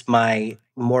replace my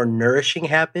more nourishing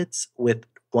habits with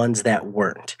ones that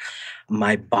weren't.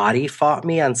 My body fought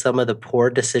me on some of the poor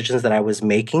decisions that I was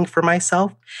making for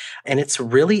myself. And it's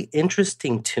really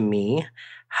interesting to me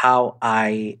how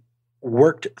I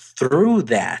worked through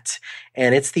that.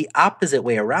 And it's the opposite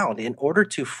way around. In order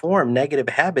to form negative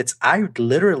habits, I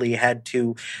literally had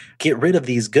to get rid of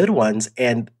these good ones.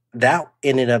 And that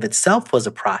in and of itself was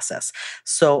a process.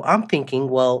 So I'm thinking,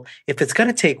 well, if it's going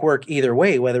to take work either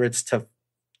way, whether it's to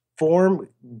form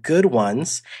good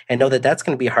ones and know that that's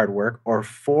going to be hard work, or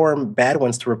form bad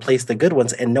ones to replace the good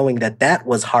ones and knowing that that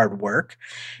was hard work,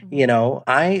 you know,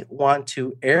 I want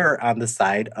to err on the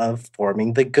side of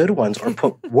forming the good ones, or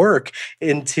put work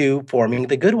into forming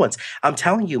the good ones. I'm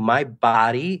telling you, my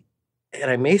body,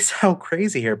 and I may sound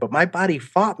crazy here, but my body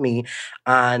fought me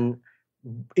on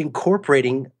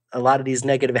incorporating a lot of these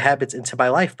negative habits into my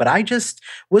life, but I just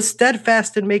was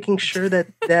steadfast in making sure that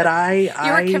you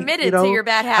were committed to your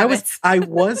bad habits. I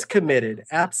was committed,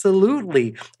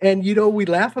 absolutely. And you know, we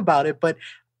laugh about it, but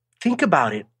think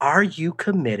about it. Are you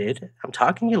committed? I'm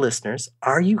talking to you listeners.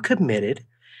 Are you committed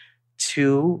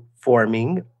to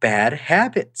forming bad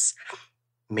habits?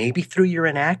 Maybe through your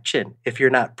inaction. If you're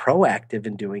not proactive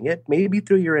in doing it, maybe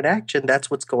through your inaction,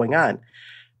 that's what's going on.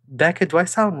 Becca, do I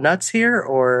sound nuts here,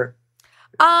 or?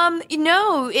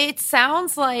 No, it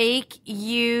sounds like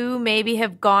you maybe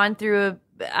have gone through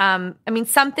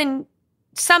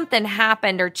something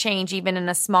happened or changed, even in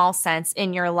a small sense,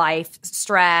 in your life,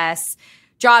 stress,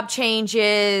 job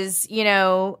changes, you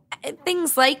know,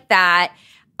 things like that.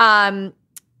 Or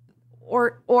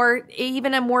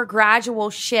even a more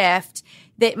gradual shift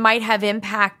that might have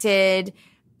impacted,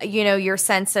 you know, your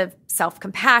sense of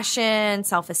self-compassion,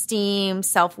 self-esteem,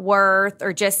 self-worth,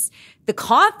 or just the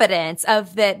confidence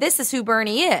of that this is who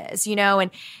Bernie is, you know, and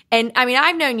I mean,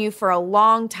 I've known you for a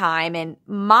long time, and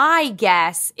my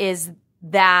guess is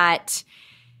that,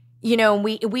 you know,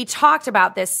 we talked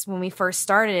about this when we first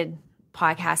started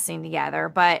podcasting together,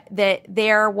 but that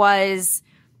there was,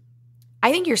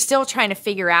 I think you're still trying to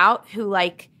figure out who,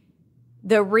 like,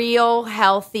 the real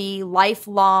healthy,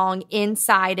 lifelong,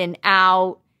 inside and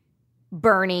out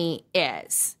Bernie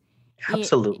is.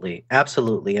 Absolutely.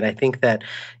 And I think that,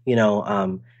 you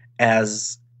know,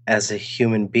 as a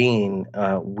human being,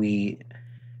 we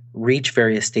reach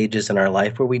various stages in our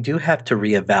life where we do have to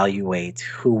reevaluate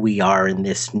who we are in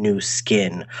this new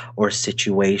skin or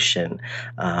situation,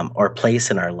 or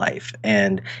place in our life.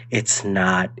 And it's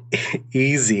not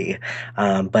easy,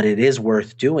 but it is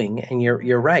worth doing. And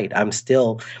you're right. I'm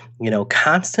still,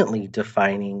 constantly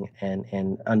defining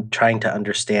and trying to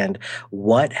understand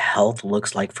what health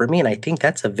looks like for me. And I think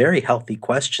that's a very healthy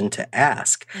question to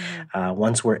ask.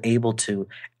 Once we're able to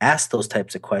ask those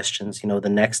types of questions, the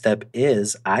next step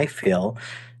is, I feel,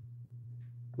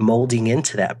 molding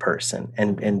into that person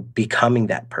and becoming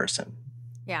that person.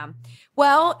 Yeah.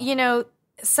 Well,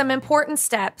 some important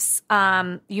steps.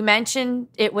 You mentioned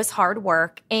it was hard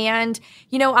work. And,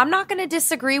 I'm not going to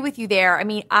disagree with you there. I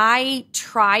mean, I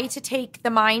try to take the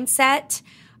mindset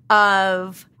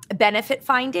of benefit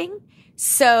finding.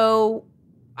 So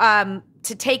to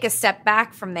take a step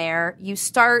back from there, you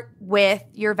start with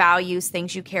your values,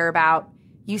 things you care about.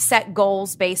 You set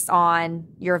goals based on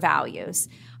your values.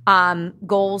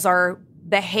 Goals are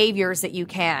behaviors that you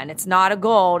can. It's not a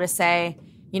goal to say,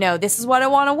 this is what I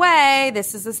want to weigh.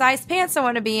 This is the size pants I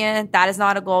want to be in. That is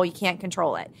not a goal. You can't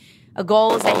control it. A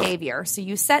goal is behavior. So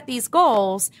you set these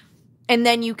goals and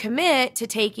then you commit to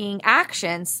taking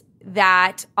actions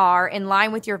that are in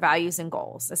line with your values and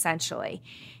goals, essentially.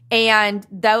 And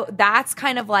that's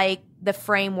kind of like the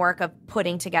framework of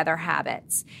putting together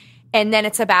habits. And then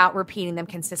it's about repeating them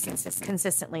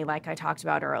consistently, like I talked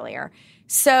about earlier.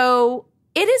 So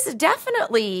it is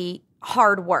definitely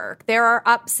hard work. There are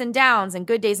ups and downs and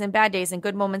good days and bad days and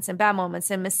good moments and bad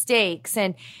moments and mistakes.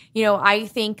 And, I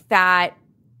think that,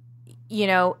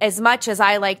 as much as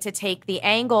I like to take the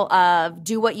angle of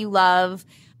do what you love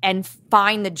and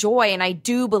find the joy, and I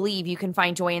do believe you can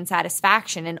find joy and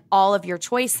satisfaction in all of your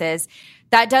choices,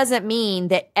 that doesn't mean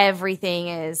that everything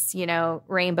is,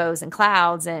 rainbows and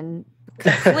clouds and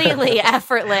completely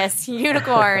effortless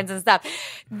unicorns and stuff.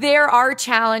 There are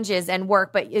challenges and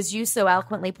work, but as you so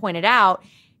eloquently pointed out,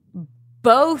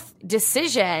 both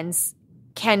decisions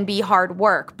can be hard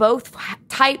work. Both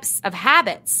types of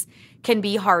habits can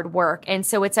be hard work. And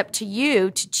so it's up to you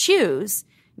to choose.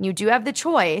 You do have the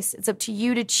choice. It's up to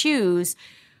you to choose,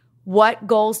 what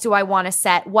goals do I want to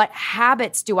set? What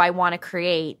habits do I want to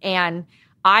create? And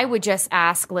I would just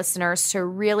ask listeners to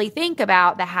really think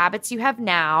about the habits you have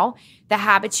now, the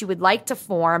habits you would like to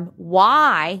form,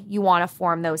 why you want to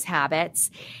form those habits,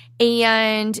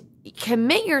 and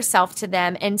commit yourself to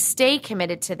them and stay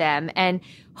committed to them. And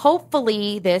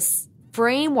hopefully this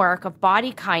framework of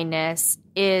body kindness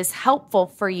is helpful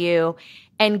for you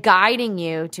and guiding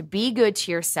you to be good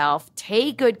to yourself,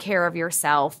 take good care of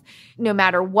yourself. No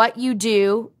matter what you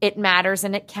do, it matters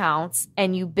and it counts,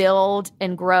 and you build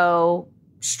and grow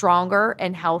stronger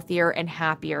and healthier and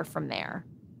happier from there.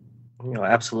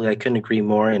 Absolutely. I couldn't agree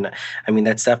more. And I mean,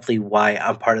 that's definitely why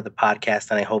I'm part of the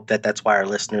podcast. And I hope that that's why our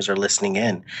listeners are listening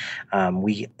in.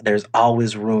 There's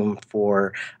always room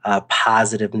for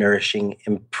positive, nourishing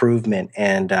improvement.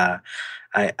 And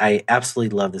I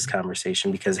absolutely love this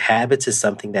conversation, because habits is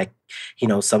something that,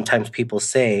 sometimes people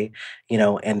say,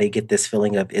 and they get this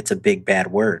feeling of it's a big,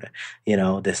 bad word,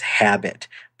 this habit.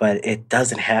 But it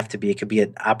doesn't have to be. It could be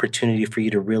an opportunity for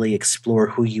you to really explore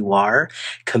who you are,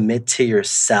 commit to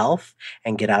yourself,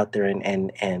 and get out there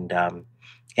and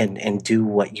do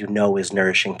what is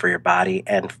nourishing for your body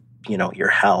and your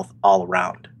health all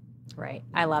around. Right.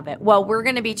 I love it. Well, we're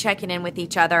going to be checking in with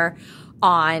each other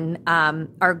on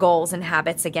our goals and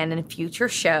habits again in future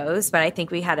shows. But I think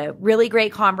we had a really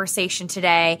great conversation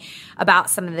today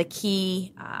about some of the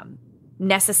key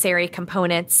necessary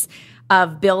components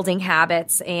of building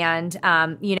habits. And,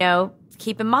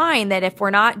 keep in mind that if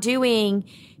we're not doing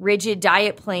rigid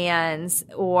diet plans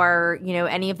or,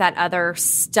 any of that other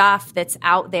stuff that's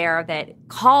out there that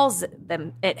calls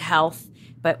it health,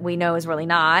 but we know is really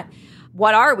not,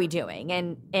 what are we doing?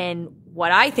 And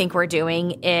what I think we're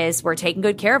doing is we're taking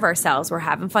good care of ourselves. We're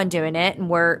having fun doing it. And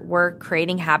we're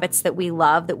creating habits that we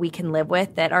love, that we can live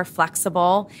with, that are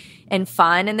flexible and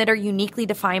fun, and that are uniquely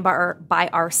defined by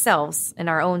ourselves and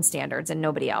our own standards and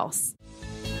nobody else.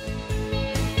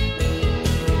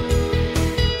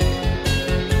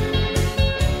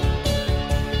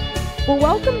 Well,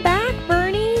 welcome back,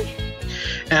 Bernie.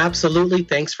 Absolutely.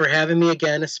 Thanks for having me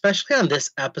again, especially on this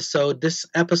episode. This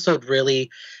episode really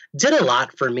did a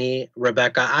lot for me,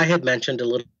 Rebecca. I had mentioned a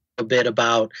little bit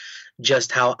about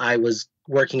just how I was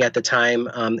working at the time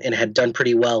and had done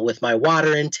pretty well with my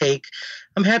water intake.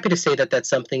 I'm happy to say that that's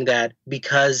something that,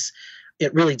 because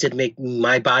it really did make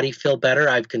my body feel better,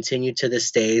 I've continued to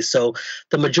this day. So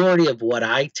the majority of what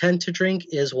I tend to drink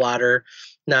is water.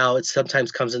 Now, it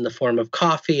sometimes comes in the form of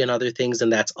coffee and other things,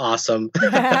 and that's awesome. Me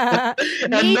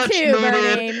too,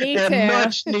 Bernie. Me too.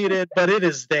 Much needed, but it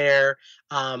is there.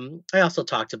 I also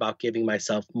talked about giving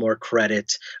myself more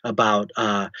credit about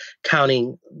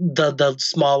counting the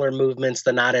smaller movements,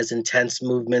 the not as intense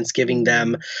movements, giving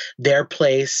them their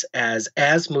place as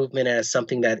movement, as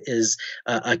something that is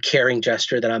a caring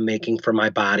gesture that I'm making for my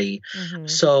body.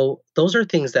 So those are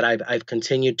things that I've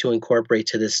continued to incorporate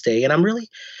to this day, and I'm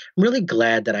really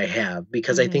glad that I have,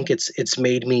 because I think it's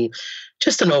made me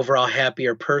just an overall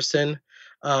happier person.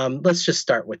 Let's just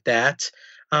start with that.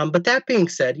 But that being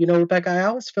said, Rebecca, I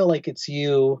always feel like it's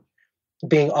you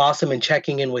being awesome and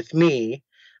checking in with me.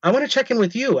 I want to check in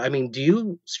with you. I mean, do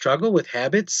you struggle with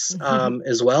habits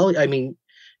as well? I mean,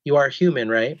 you are human,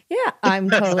 right? Yeah, I'm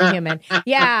totally human.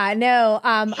 Yeah, no,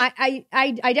 I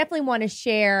definitely want to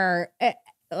share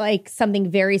like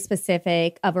something very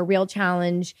specific of a real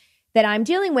challenge that I'm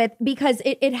dealing with, because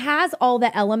it has all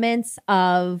the elements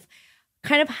of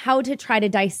kind of how to try to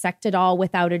dissect it all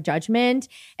without a judgment,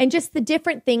 and just the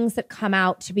different things that come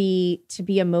out to be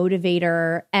a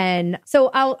motivator. And so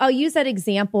I'll use that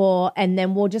example, and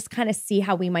then we'll just kind of see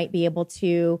how we might be able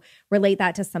to relate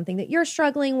that to something that you're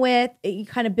struggling with,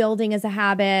 kind of building as a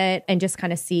habit, and just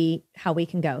kind of see how we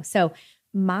can go. So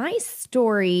my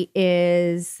story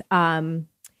is, let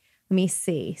me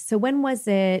see. So when was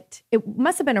it? It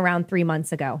must have been around 3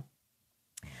 months ago.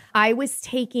 I was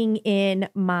taking in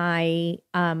my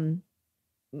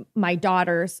my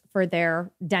daughters for their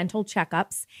dental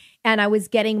checkups, and I was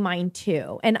getting mine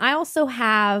too. And I also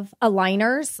have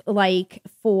aligners, like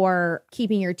for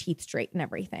keeping your teeth straight and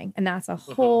everything. And that's a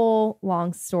whole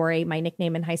long story. My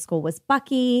nickname in high school was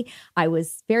Bucky. I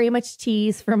was very much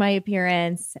teased for my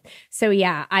appearance. So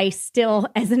yeah, I still,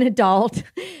 as an adult,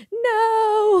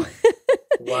 no.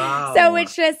 Wow. So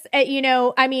it's just,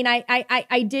 I mean,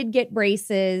 I did get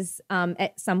braces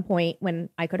at some point when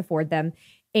I could afford them.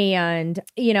 And,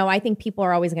 I think people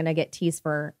are always going to get teased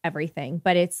for everything,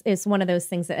 but it's one of those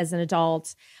things that as an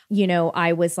adult,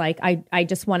 I was like, I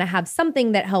just want to have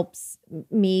something that helps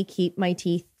me keep my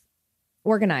teeth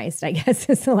organized, I guess,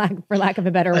 is for lack of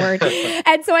a better word.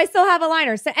 And so I still have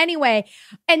aligners. So anyway,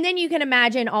 and then you can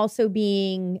imagine also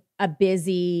being a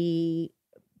busy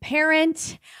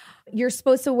parent. You're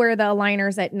supposed to wear the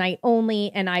aligners at night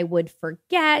only, and I would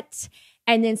forget.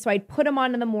 And then so I'd put them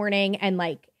on in the morning, and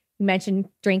like you mentioned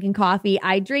drinking coffee,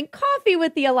 I drink coffee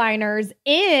with the aligners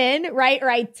in, right? Or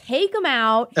I take them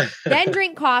out, then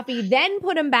drink coffee, then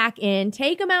put them back in,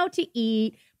 take them out to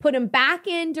eat, put them back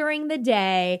in during the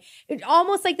day. It's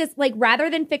almost like this, like rather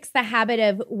than fix the habit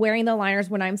of wearing the aligners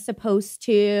when I'm supposed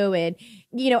to. And,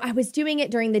 I was doing it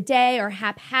during the day or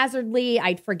haphazardly.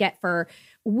 I'd forget for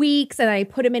weeks, and I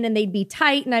put them in and they'd be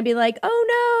tight, and I'd be like,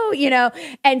 oh no,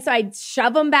 and so I'd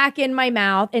shove them back in my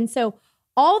mouth. And so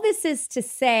all this is to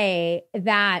say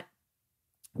that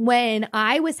when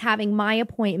I was having my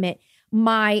appointment,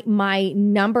 my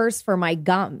numbers for my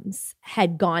gums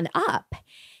had gone up.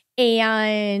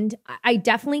 And I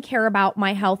definitely care about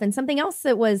my health. And something else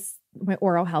that was my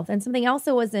oral health, and something else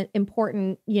that was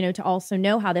important, to also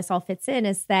know how this all fits in,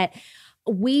 is that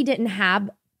we didn't have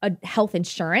a health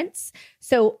insurance.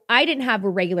 So I didn't have a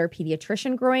regular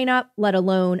pediatrician growing up, let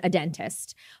alone a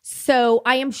dentist. So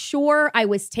I am sure I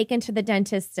was taken to the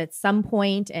dentist at some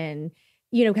point, and,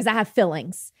 because I have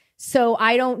fillings. So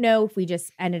I don't know if we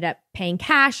just ended up paying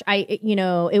cash.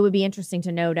 It would be interesting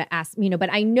to know, to ask,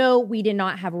 but I know we did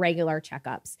not have regular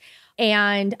checkups.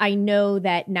 And I know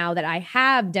that now that I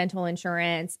have dental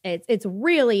insurance, it's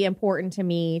really important to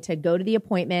me to go to the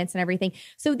appointments and everything.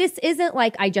 So this isn't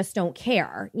like I just don't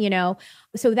care,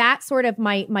 So that's sort of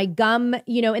my gum,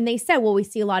 and they said, well, we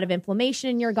see a lot of inflammation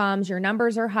in your gums, your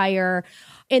numbers are higher.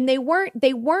 And they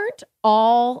weren't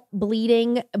all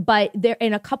bleeding, but there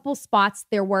in a couple spots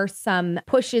there were some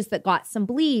pushes that got some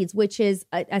bleeds, which is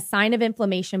a sign of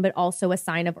inflammation, but also a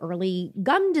sign of early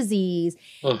gum disease.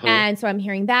 And so I'm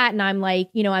hearing that, and I'm like,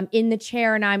 I'm in the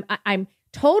chair, and I'm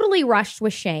totally rushed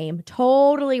with shame.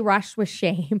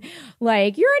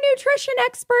 Like, you're a nutrition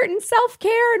expert and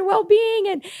self-care and well-being.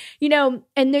 And,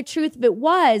 and the truth of it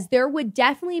was, there would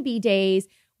definitely be days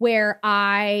where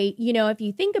I, if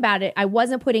you think about it, I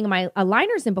wasn't putting my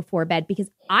aligners in before bed because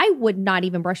I would not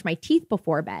even brush my teeth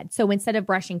before bed. So instead of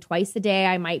brushing twice a day,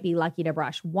 I might be lucky to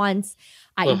brush once.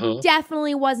 I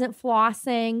definitely wasn't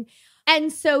flossing.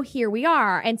 And so here we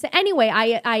are. And so anyway,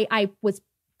 I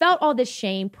felt all this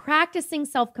shame, practicing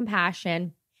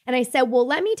self-compassion. And I said, well,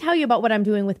 let me tell you about what I'm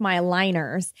doing with my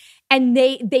aligners. And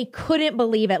they couldn't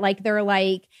believe it. Like, they're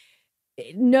like,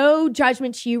 no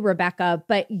judgment to you, Rebecca,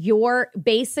 but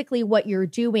basically what you're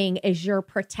doing is you're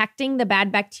protecting the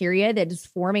bad bacteria that is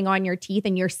forming on your teeth,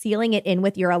 and you're sealing it in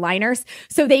with your aligners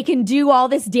so they can do all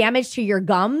this damage to your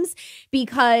gums,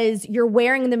 because you're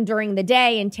wearing them during the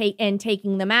day and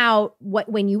taking them out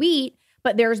when you eat.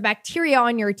 But there's bacteria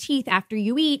on your teeth after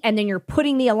you eat, and then you're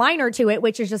putting the aligner to it,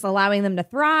 which is just allowing them to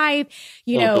thrive,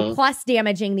 plus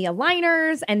damaging the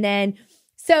aligners. And then,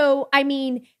 so, I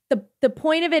mean, the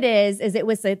point of it is it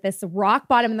was at this rock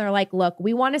bottom, and they're like, look,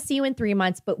 we want to see you in 3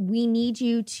 months, but we need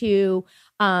you to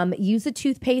use a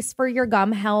toothpaste for your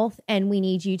gum health, and we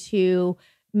need you to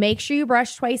make sure you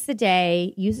brush twice a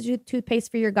day, use a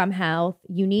toothpaste for your gum health,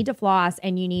 you need to floss,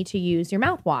 and you need to use your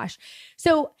mouthwash.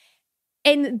 So,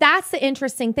 and that's the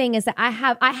interesting thing, is that I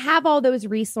have all those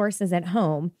resources at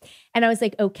home, and I was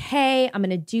like, okay, I'm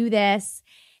going to do this.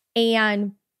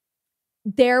 And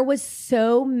there was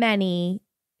so many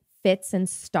fits and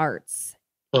starts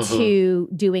to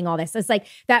doing all this. It's like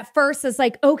that first is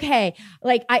like, okay,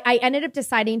 like I ended up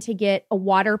deciding to get a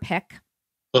water pick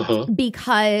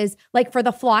because like for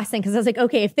the flossing, because I was like,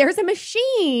 okay, if there's a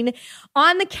machine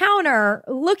on the counter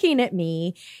looking at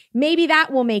me, maybe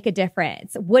that will make a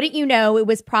difference. Wouldn't you know, it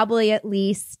was probably at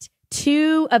least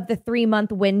 2 of the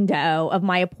 3-month window of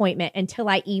my appointment until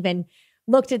I even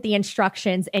looked at the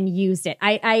instructions and used it.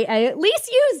 I at least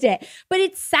used it, but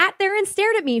it sat there and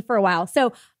stared at me for a while.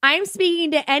 So I'm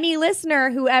speaking to any listener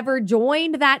who ever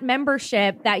joined that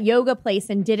membership, that yoga place,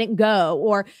 and didn't go,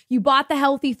 or you bought the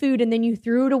healthy food and then you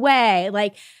threw it away.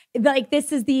 Like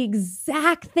this is the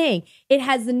exact thing. It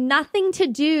has nothing to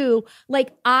do.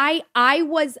 Like I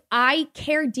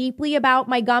care deeply about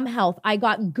my gum health. I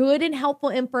got good and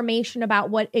helpful information about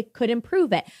what it could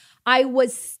improve it. I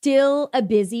was still a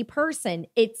busy person.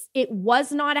 It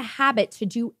was not a habit to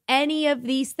do any of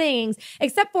these things,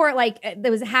 except for like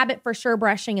there was a habit for sure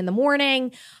brushing in the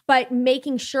morning, but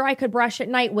making sure I could brush at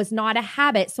night was not a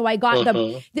habit. So I got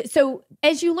so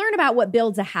as you learn about what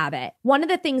builds a habit, one of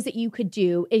the things that you could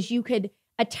do is you could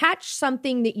attach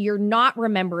something that you're not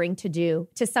remembering to do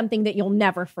to something that you'll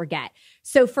never forget.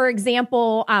 So for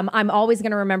example, I'm always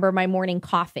going to remember my morning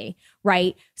coffee,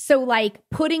 right? So like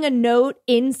putting a note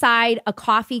inside a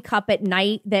coffee cup at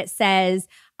night that says,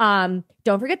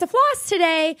 don't forget to floss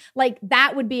today. Like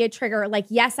that would be a trigger. Like,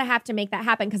 yes, I have to make that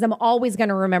happen because I'm always going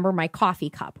to remember my coffee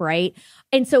cup, right?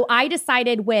 And so I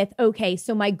decided okay,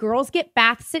 so my girls get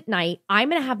baths at night. I'm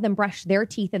going to have them brush their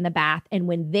teeth in the bath. And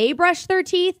when they brush their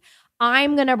teeth,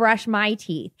 I'm going to brush my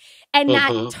teeth. And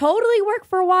that totally worked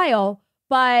for a while.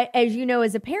 But as you know,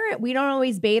 as a parent, we don't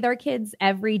always bathe our kids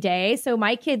every day. So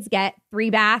my kids get 3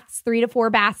 to 4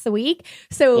 baths a week.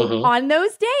 So on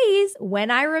those days when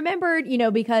I remembered,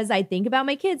 because I think about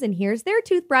my kids and here's their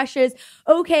toothbrushes,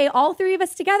 okay, all 3 of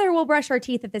us together will brush our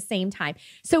teeth at the same time.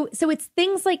 So it's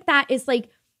things like that. Is like,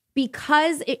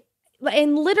 because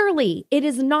and literally, it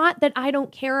is not that I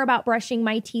don't care about brushing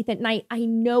my teeth at night. I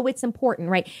know it's important,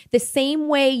 right? The same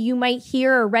way you might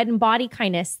hear a Red and Body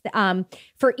Kindness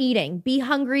for eating. Be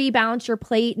hungry, balance your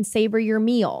plate, and savor your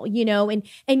meal,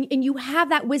 and you have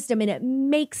that wisdom and it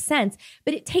makes sense.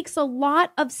 But it takes a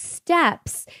lot of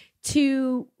steps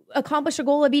to accomplish a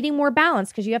goal of eating more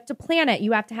balanced, because you have to plan it.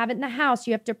 You have to have it in the house.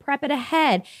 You have to prep it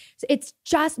ahead. So it's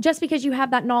just because you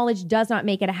have that knowledge does not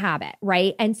make it a habit,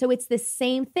 right? And so it's the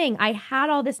same thing. I had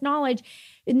all this knowledge,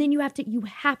 and then you have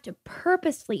to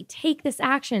purposefully take this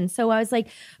action. So I was like,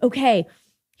 okay,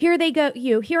 here they go.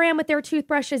 Here I am with their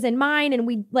toothbrushes in mine, and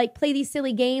we like play these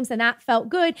silly games, and that felt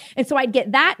good. And so I'd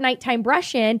get that nighttime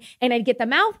brush in, and I'd get the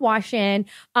mouthwash in,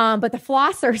 but the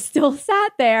flosser still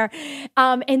sat there.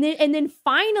 And then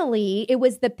finally, it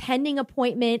was the pending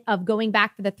appointment of going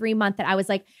back for the 3-month that I was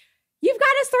like, you've got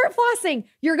to start flossing.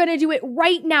 You're going to do it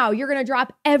right now. You're going to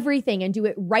drop everything and do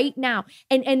it right now.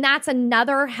 And that's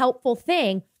another helpful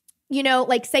thing,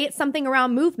 like say it's something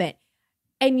around movement,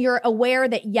 and you're aware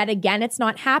that yet again, it's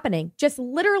not happening. Just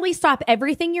literally stop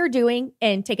everything you're doing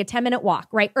and take a 10-minute walk,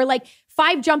 right? Or like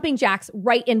 5 jumping jacks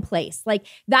right in place. Like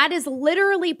that is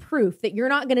literally proof that you're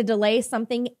not going to delay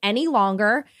something any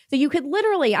longer. So you could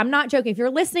literally, I'm not joking, if you're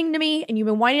listening to me and you've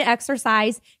been wanting to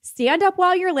exercise, stand up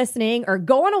while you're listening or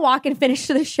go on a walk and finish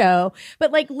the show.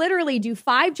 But like literally do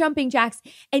 5 jumping jacks.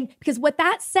 And because what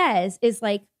that says is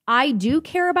like, I do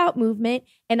care about movement,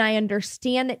 and I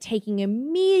understand that taking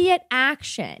immediate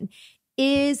action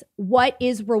is what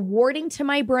is rewarding to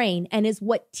my brain and is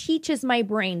what teaches my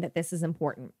brain that this is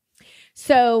important.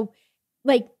 So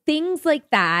like things like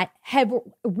that have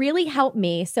really helped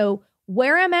me. So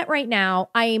where I'm at right now,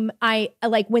 I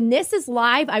like when this is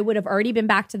live, I would have already been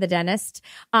back to the dentist.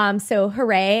 So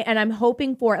hooray. And I'm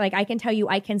hoping for, like, I can tell you,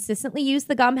 I consistently use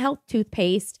the Gum Health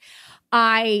toothpaste.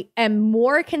 I am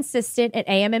more consistent at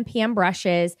AM and PM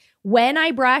brushes. When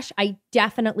I brush, I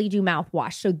definitely do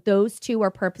mouthwash. So those two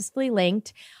are purposefully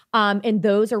linked. And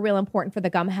those are real important for the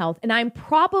gum health. And I'm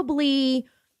probably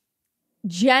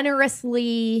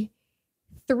generously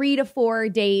 3 to 4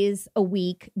 days a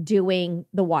week doing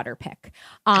the water pick.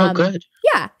 Good.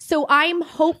 Yeah. So I'm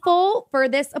hopeful for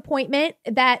this appointment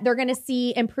that they're going to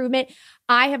see improvement.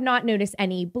 I have not noticed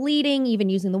any bleeding, even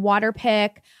using the water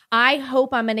pick. I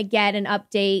hope I'm going to get an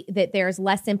update that there's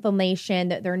less inflammation,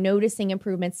 that they're noticing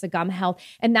improvements to gum health.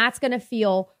 And that's going to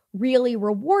feel really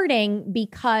rewarding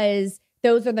because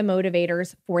those are the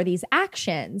motivators for these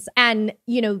actions. And,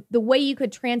 you know, the way you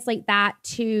could translate that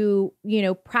to, you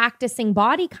know, practicing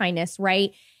body kindness,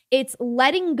 right? It's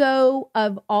letting go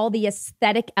of all the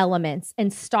aesthetic elements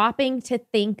and stopping to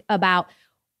think about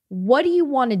what do you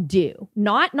want to do?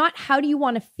 Not how do you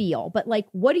want to feel, but like,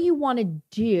 what do you want to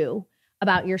do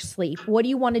about your sleep? What do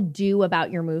you want to do about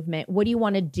your movement? What do you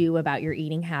want to do about your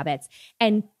eating habits?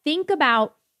 And think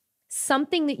about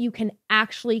something that you can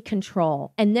actually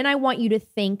control. And then I want you to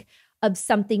think of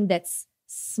something that's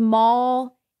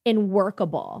small and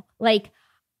workable. Like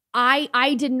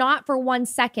I did not for 1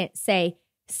 second say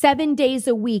 7 days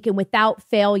a week and without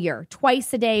failure,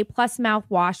 twice a day, plus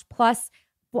mouthwash, plus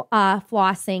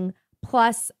flossing,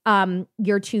 plus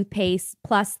your toothpaste,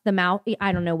 plus the mouth,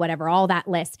 I don't know, whatever, all that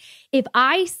list. If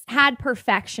I had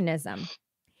perfectionism,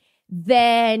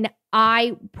 then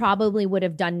I probably would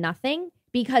have done nothing,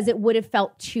 because it would have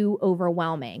felt too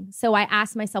overwhelming. So I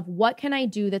asked myself, what can I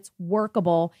do that's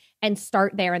workable, and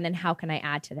start there? And then how can I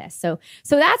add to this? So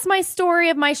that's my story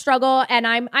of my struggle. And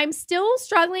I'm still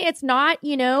struggling. It's not,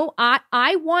 you know,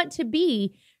 I want to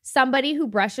be somebody who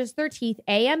brushes their teeth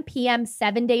AM, PM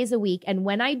 7 days a week. And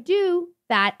when I do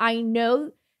that, I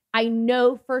know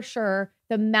for sure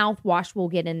the mouthwash will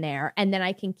get in there. And then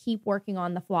I can keep working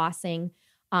on the flossing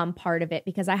part of it,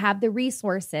 because I have the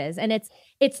resources. And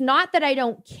it's not that I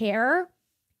don't care.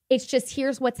 It's just,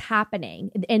 here's what's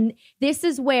happening. And this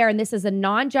is where, and this is a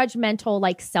non-judgmental,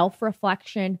 like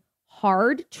self-reflection,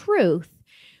 hard truth.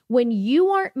 When you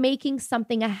aren't making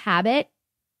something a habit,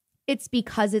 it's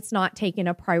because it's not taking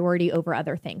a priority over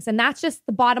other things. And that's just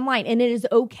the bottom line. And it is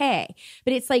okay.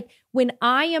 But it's like, when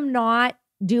I am not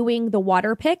doing the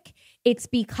water pick, it's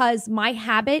because my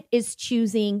habit is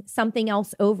choosing something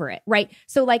else over it, right?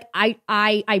 So like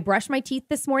I brushed my teeth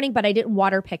this morning, but I didn't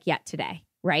water pick yet today,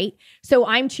 right? So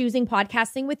I'm choosing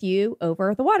podcasting with you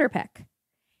over the water pick.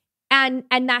 And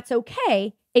that's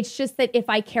okay. It's just that if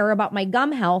I care about my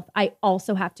gum health, I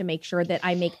also have to make sure that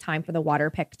I make time for the water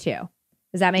pick too.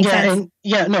 Does that make sense?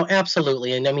 No,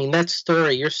 absolutely. And I mean, that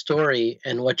story, your story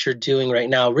and what you're doing right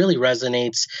now really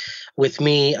resonates with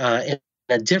me in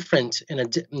a different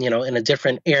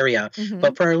area. Mm-hmm.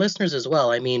 But for our listeners as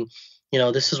well, I mean, you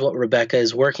know, this is what Rebecca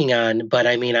is working on. But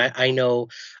I mean, I know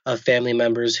of family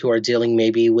members who are dealing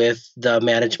maybe with the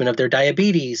management of their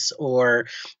diabetes or,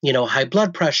 you know, high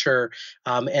blood pressure,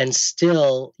 and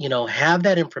still, you know, have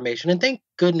that information. And thank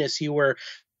goodness you were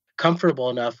comfortable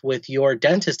enough with your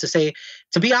dentist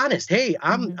to be honest, hey,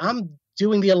 I'm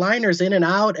doing the aligners in and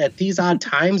out at these odd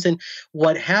times. And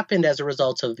what happened as a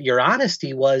result of your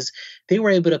honesty was they were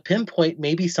able to pinpoint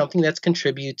maybe something that's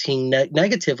contributing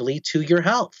negatively to your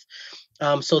health.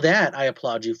 So that I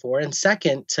applaud you for. And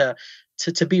second,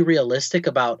 to be realistic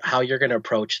about how you're going to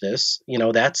approach this, you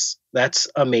know, that's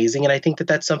amazing. And I think that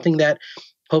that's something that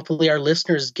hopefully our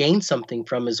listeners gain something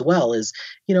from as well, is,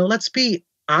 you know, let's be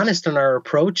honest in our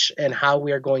approach and how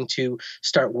we are going to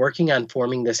start working on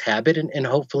forming this habit and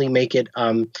hopefully make it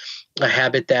a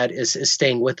habit that is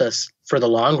staying with us for the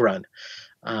long run.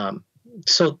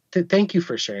 So thank you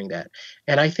for sharing that.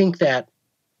 And I think that,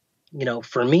 you know,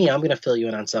 for me, I'm going to fill you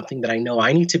in on something that I know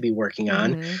I need to be working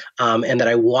on, and that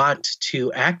I want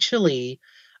to actually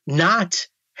not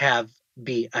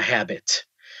be a habit.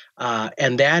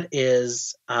 And that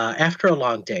is after a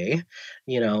long day,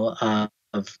 you know,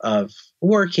 of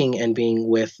working and being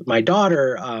with my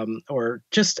daughter, or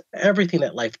just everything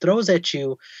that life throws at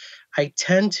you, I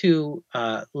tend to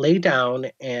lay down,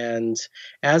 and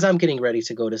as I'm getting ready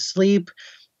to go to sleep,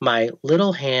 my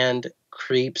little hand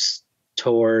creeps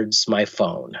towards my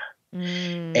phone.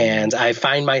 And I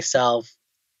find myself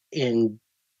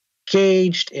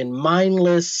engaged in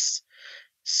mindless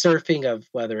surfing of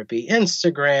whether it be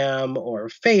Instagram or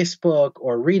Facebook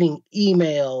or reading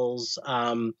emails.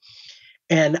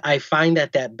 And I find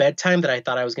that bedtime that I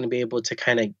thought I was going to be able to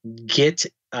kind of get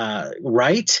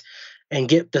right and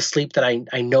get the sleep that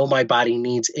I know my body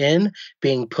needs in,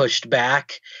 being pushed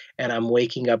back. And I'm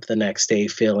waking up the next day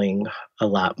feeling a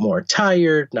lot more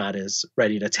tired, not as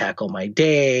ready to tackle my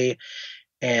day.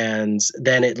 And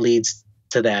then it leads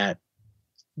to that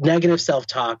negative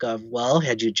self-talk of, well,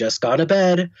 had you just gone to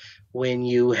bed when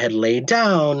you had laid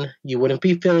down, you wouldn't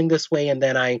be feeling this way. And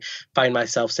then I find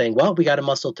myself saying, well, we got to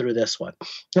muscle through this one.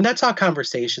 And that's all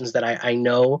conversations that I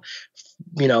know,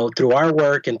 through our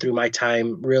work and through my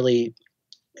time really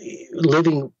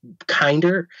living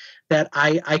kinder, that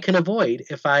I can avoid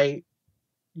if I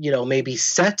maybe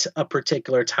set a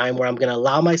particular time where I'm going to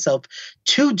allow myself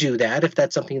to do that, if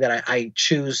that's something that I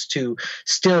choose to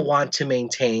still want to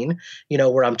maintain,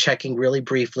 where I'm checking really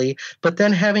briefly, but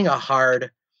then having a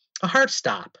hard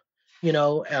stop,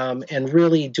 and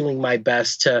really doing my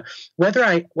best to, whether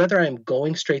I'm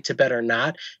going straight to bed or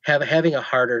not, having a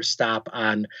harder stop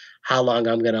on how long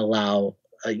I'm going to allow,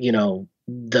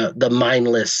 the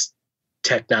mindless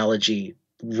technology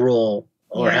rule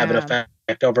or have an effect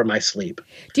over my sleep.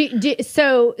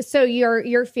 So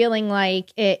you're feeling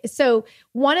like it. So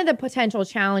one of the potential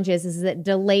challenges is that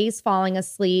delays falling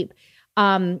asleep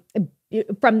from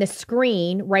the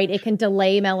screen, right? It can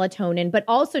delay melatonin, but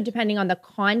also depending on the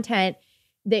content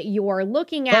that you're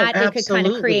looking at, it could kind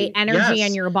of create energy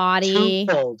in your body.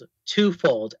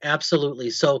 Twofold.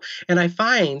 Absolutely. So, and I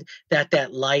find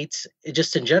that light,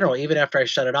 just in general, even after I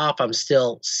shut it off, I'm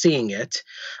still seeing it.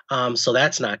 So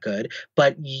that's not good.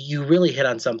 But you really hit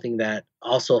on something that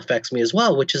also affects me as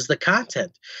well, which is the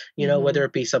content, whether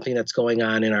it be something that's going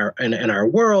on in our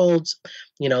worlds,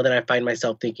 then I find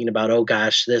myself thinking about, oh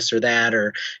gosh, this or that,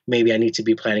 or maybe I need to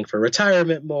be planning for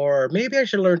retirement more, or maybe I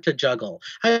should learn to juggle.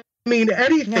 I mean,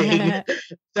 anything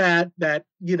that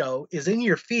is in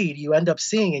your feed, you end up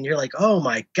seeing, and you're like, oh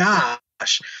my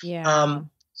gosh. Yeah.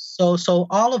 So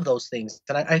all of those things,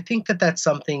 and I think that's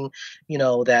something,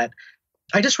 that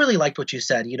I just really liked what you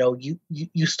said.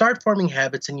 You start forming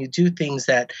habits and you do things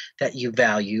that you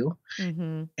value,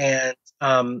 and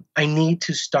I need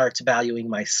to start valuing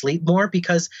my sleep more,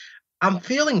 because I'm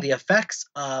feeling the effects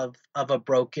of a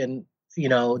broken,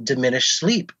 diminished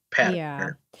sleep pattern. Yeah.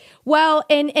 Well,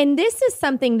 and this is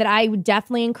something that I would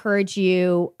definitely encourage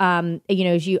you,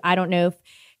 as you, I don't know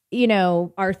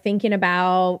if, are thinking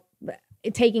about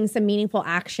taking some meaningful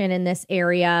action in this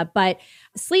area, but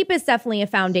sleep is definitely a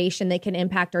foundation that can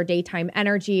impact our daytime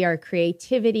energy, our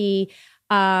creativity,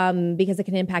 because it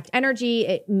can impact energy.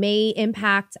 It may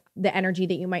impact the energy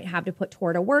that you might have to put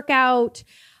toward a workout.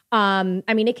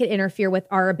 It could interfere with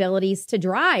our abilities to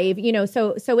drive,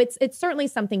 so it's certainly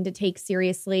something to take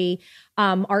seriously.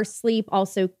 Our sleep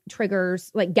also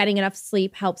triggers, like getting enough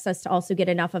sleep helps us to also get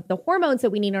enough of the hormones that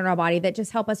we need in our body that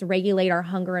just help us regulate our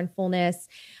hunger and fullness,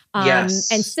 and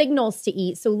signals to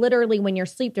eat. So literally when you're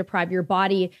sleep deprived, your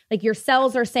body, like your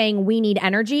cells are saying, we need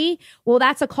energy. Well,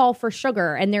 that's a call for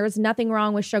sugar, and there's nothing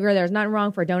wrong with sugar. There's nothing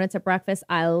wrong for donuts at breakfast.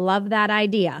 I love that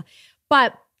idea.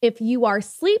 But if you are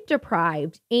sleep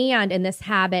deprived and in this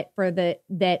habit for the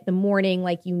morning,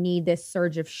 like you need this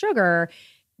surge of sugar,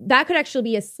 that could actually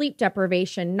be a sleep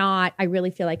deprivation, not I really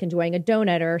feel like enjoying a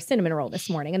donut or a cinnamon roll this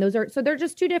morning. And they're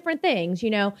just two different things,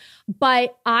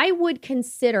 but I would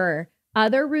consider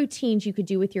other routines you could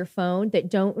do with your phone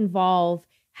that don't involve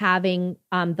having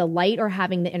the light or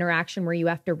having the interaction where you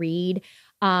have to read.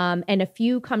 And a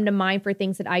few come to mind for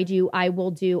things that I do. I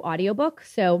will do audiobook.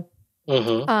 So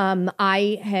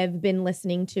I have been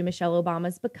listening to Michelle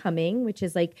Obama's Becoming, which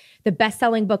is like the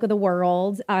best-selling book of the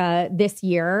world this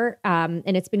year,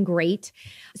 and it's been great.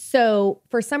 So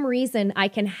for some reason, I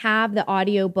can have the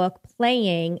audiobook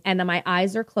playing and then my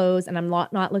eyes are closed and I'm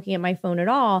not looking at my phone at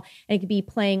all. And it could be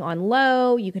playing on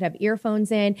low. You could have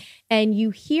earphones in and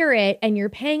you hear it and you're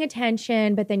paying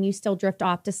attention, but then you still drift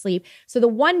off to sleep. So the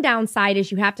one downside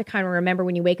is you have to kind of remember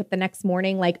when you wake up the next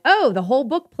morning, like, oh, the whole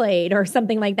book played or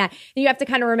something like that. You have to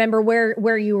kind of remember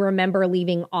where you remember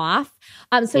leaving off.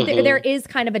 There is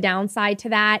kind of a downside to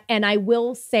that. And I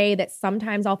will say that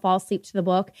sometimes I'll fall asleep to the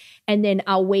book and then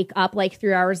I'll wake up like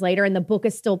 3 hours later and the book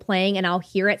is still playing and I'll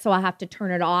hear it. So I'll have to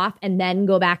turn it off and then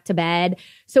go back to bed.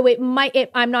 So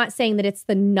I'm not saying that it's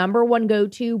the number one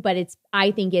go-to, but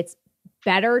I think it's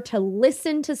better to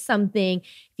listen to something.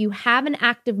 If you have an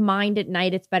active mind at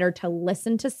night, it's better to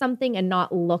listen to something and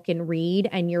not look and read,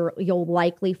 and you'll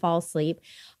likely fall asleep.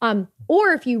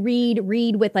 Or if you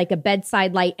read with like a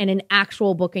bedside light and an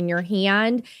actual book in your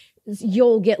hand,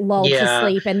 you'll get lulled to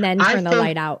sleep and then turn the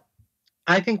light out.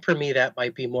 I think for me, that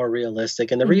might be more realistic.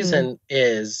 And the reason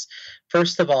is,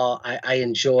 first of all, I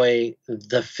enjoy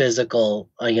the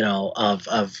physical,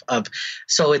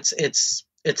 so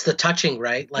it's the touching,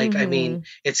 right? Like, I mean,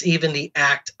 it's even the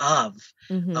act of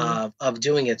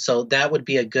doing it. So that would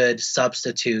be a good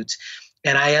substitute.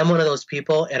 And I am one of those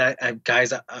people, and I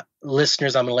guys,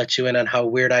 listeners, I'm going to let you in on how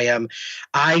weird I am.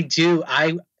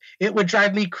 it would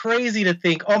drive me crazy to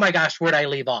think, oh my gosh, where'd I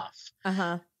leave off?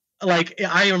 Uh-huh. Like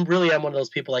I am one of those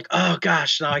people like, oh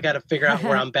gosh, now I got to figure out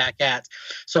where I'm back at.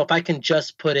 So if I can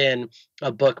just put in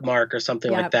a bookmark or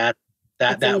something like that,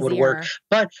 that would work.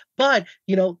 But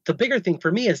the bigger thing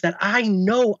for me is that I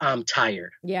know I'm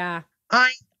tired. Yeah.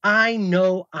 I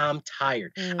know I'm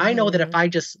tired. I know that if I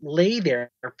just lay there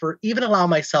for even allow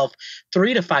myself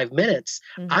 3 to 5 minutes,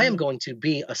 I am going to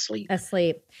be asleep.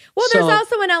 Well, there's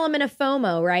also an element of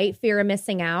FOMO, right? Fear of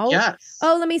missing out. Yes.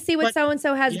 Oh, let me see what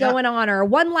so-and-so has going on. Or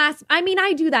one last,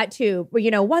 I do that too.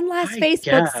 One last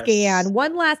Facebook scan,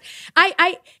 one last,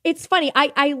 it's funny.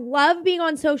 I love being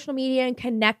on social media and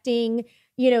connecting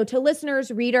to listeners,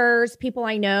 readers, people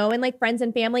I know, and like friends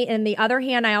and family. And the other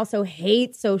hand, I also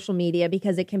hate social media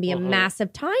because it can be a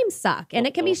massive time suck and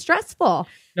it can be stressful.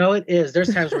 No, it is.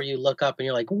 There's times where you look up and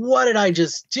you're like, what did I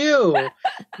just do?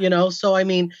 So I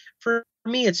mean, for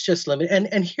me, it's just limited.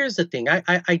 And here's the thing.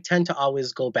 I tend to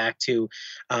always go back to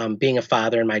being a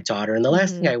father and my daughter. And the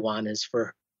last thing I want is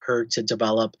for her to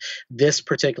develop this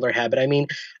particular habit. I mean,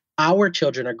 our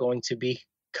children are going to be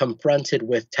confronted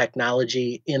with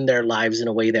technology in their lives in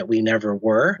a way that we never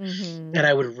were. And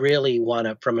I would really want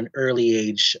to, from an early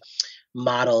age,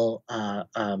 model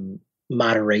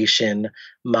moderation,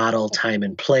 model time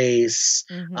and place,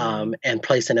 and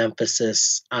place an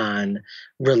emphasis on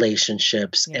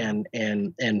relationships and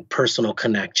personal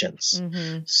connections.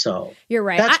 So you're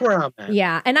right. That's where I'm at.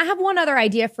 Yeah. And I have one other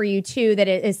idea for you too, that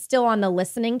it is still on the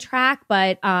listening track,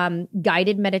 but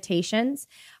guided meditations.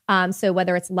 So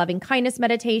whether it's loving kindness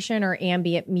meditation or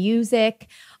ambient music,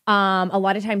 a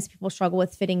lot of times people struggle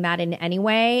with fitting that in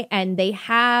anyway. And they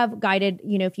have guided,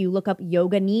 if you look up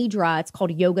Yoga Nidra, it's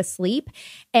called Yoga Sleep.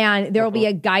 And there will be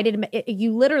a guided,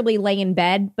 you literally lay in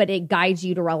bed, but it guides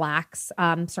you to relax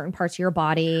certain parts of your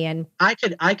body. And I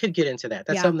could get into that.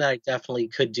 That's something that I definitely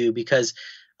could do because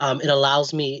it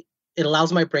allows my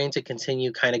brain to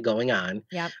continue kind of going on.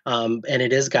 And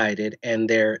it is guided and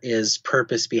there is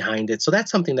purpose behind it. So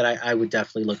that's something that I would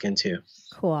definitely look into.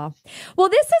 Cool. Well,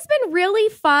 this has been really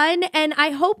fun. And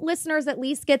I hope listeners at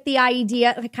least get the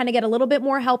idea, kind of get a little bit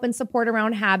more help and support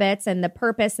around habits and the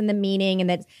purpose and the meaning. And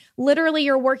that literally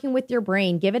you're working with your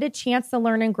brain. Give it a chance to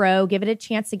learn and grow. Give it a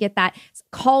chance to get that. It's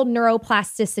called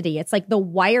neuroplasticity. It's like the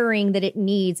wiring that it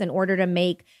needs in order to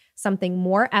make something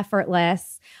more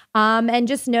effortless. And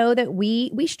just know that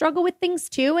we struggle with things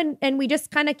too. And we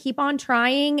just kind of keep on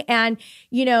trying. And,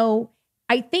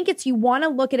 I think you want to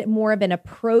look at it more of an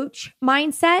approach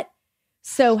mindset.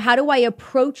 So how do I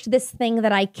approach this thing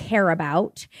that I care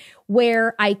about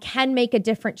where I can make a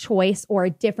different choice or a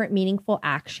different meaningful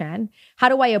action? How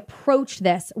do I approach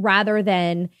this rather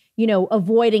than,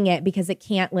 avoiding it because it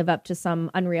can't live up to some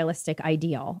unrealistic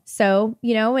ideal? So,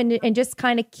 and just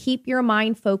kind of keep your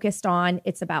mind focused on,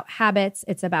 it's about habits,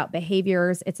 it's about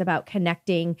behaviors, it's about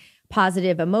connecting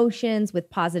positive emotions with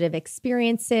positive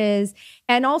experiences,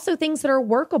 and also things that are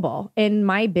workable in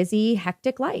my busy,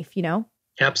 hectic life,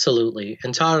 Absolutely.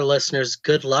 And to our listeners,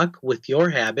 good luck with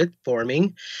your habit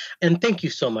forming. And thank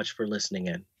you so much for listening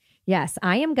in. Yes,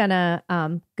 I am going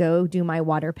to go do my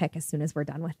water pick as soon as we're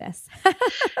done with this.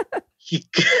 You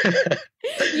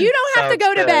don't have to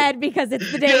go to bed because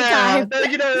it's the daytime. Yeah,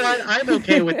 you know what? I'm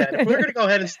okay with that. If we're going to go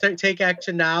ahead and take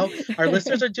action now, our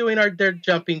listeners are doing their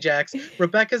jumping jacks.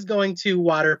 Rebecca's going to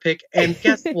water pick. And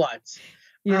guess what?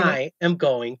 I am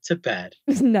going to bed.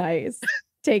 Nice.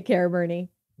 Take care, Bernie.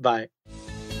 Bye.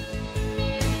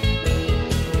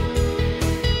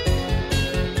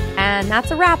 And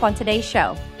that's a wrap on today's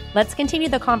show. Let's continue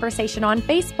the conversation on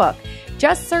Facebook.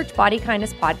 Just search Body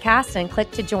Kindness Podcast and click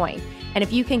to join. And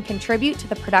if you can contribute to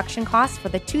the production costs for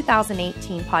the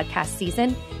 2018 podcast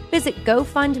season, visit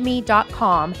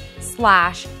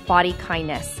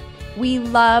gofundme.com/bodykindness. We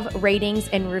love ratings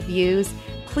and reviews.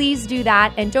 Please do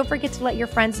that. And don't forget to let your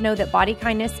friends know that Body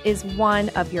Kindness is one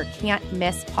of your can't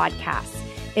miss podcasts.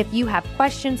 If you have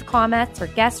questions, comments, or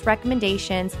guest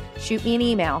recommendations, shoot me an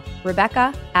email,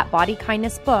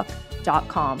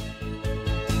 Rebecca@bodykindnessbook.com.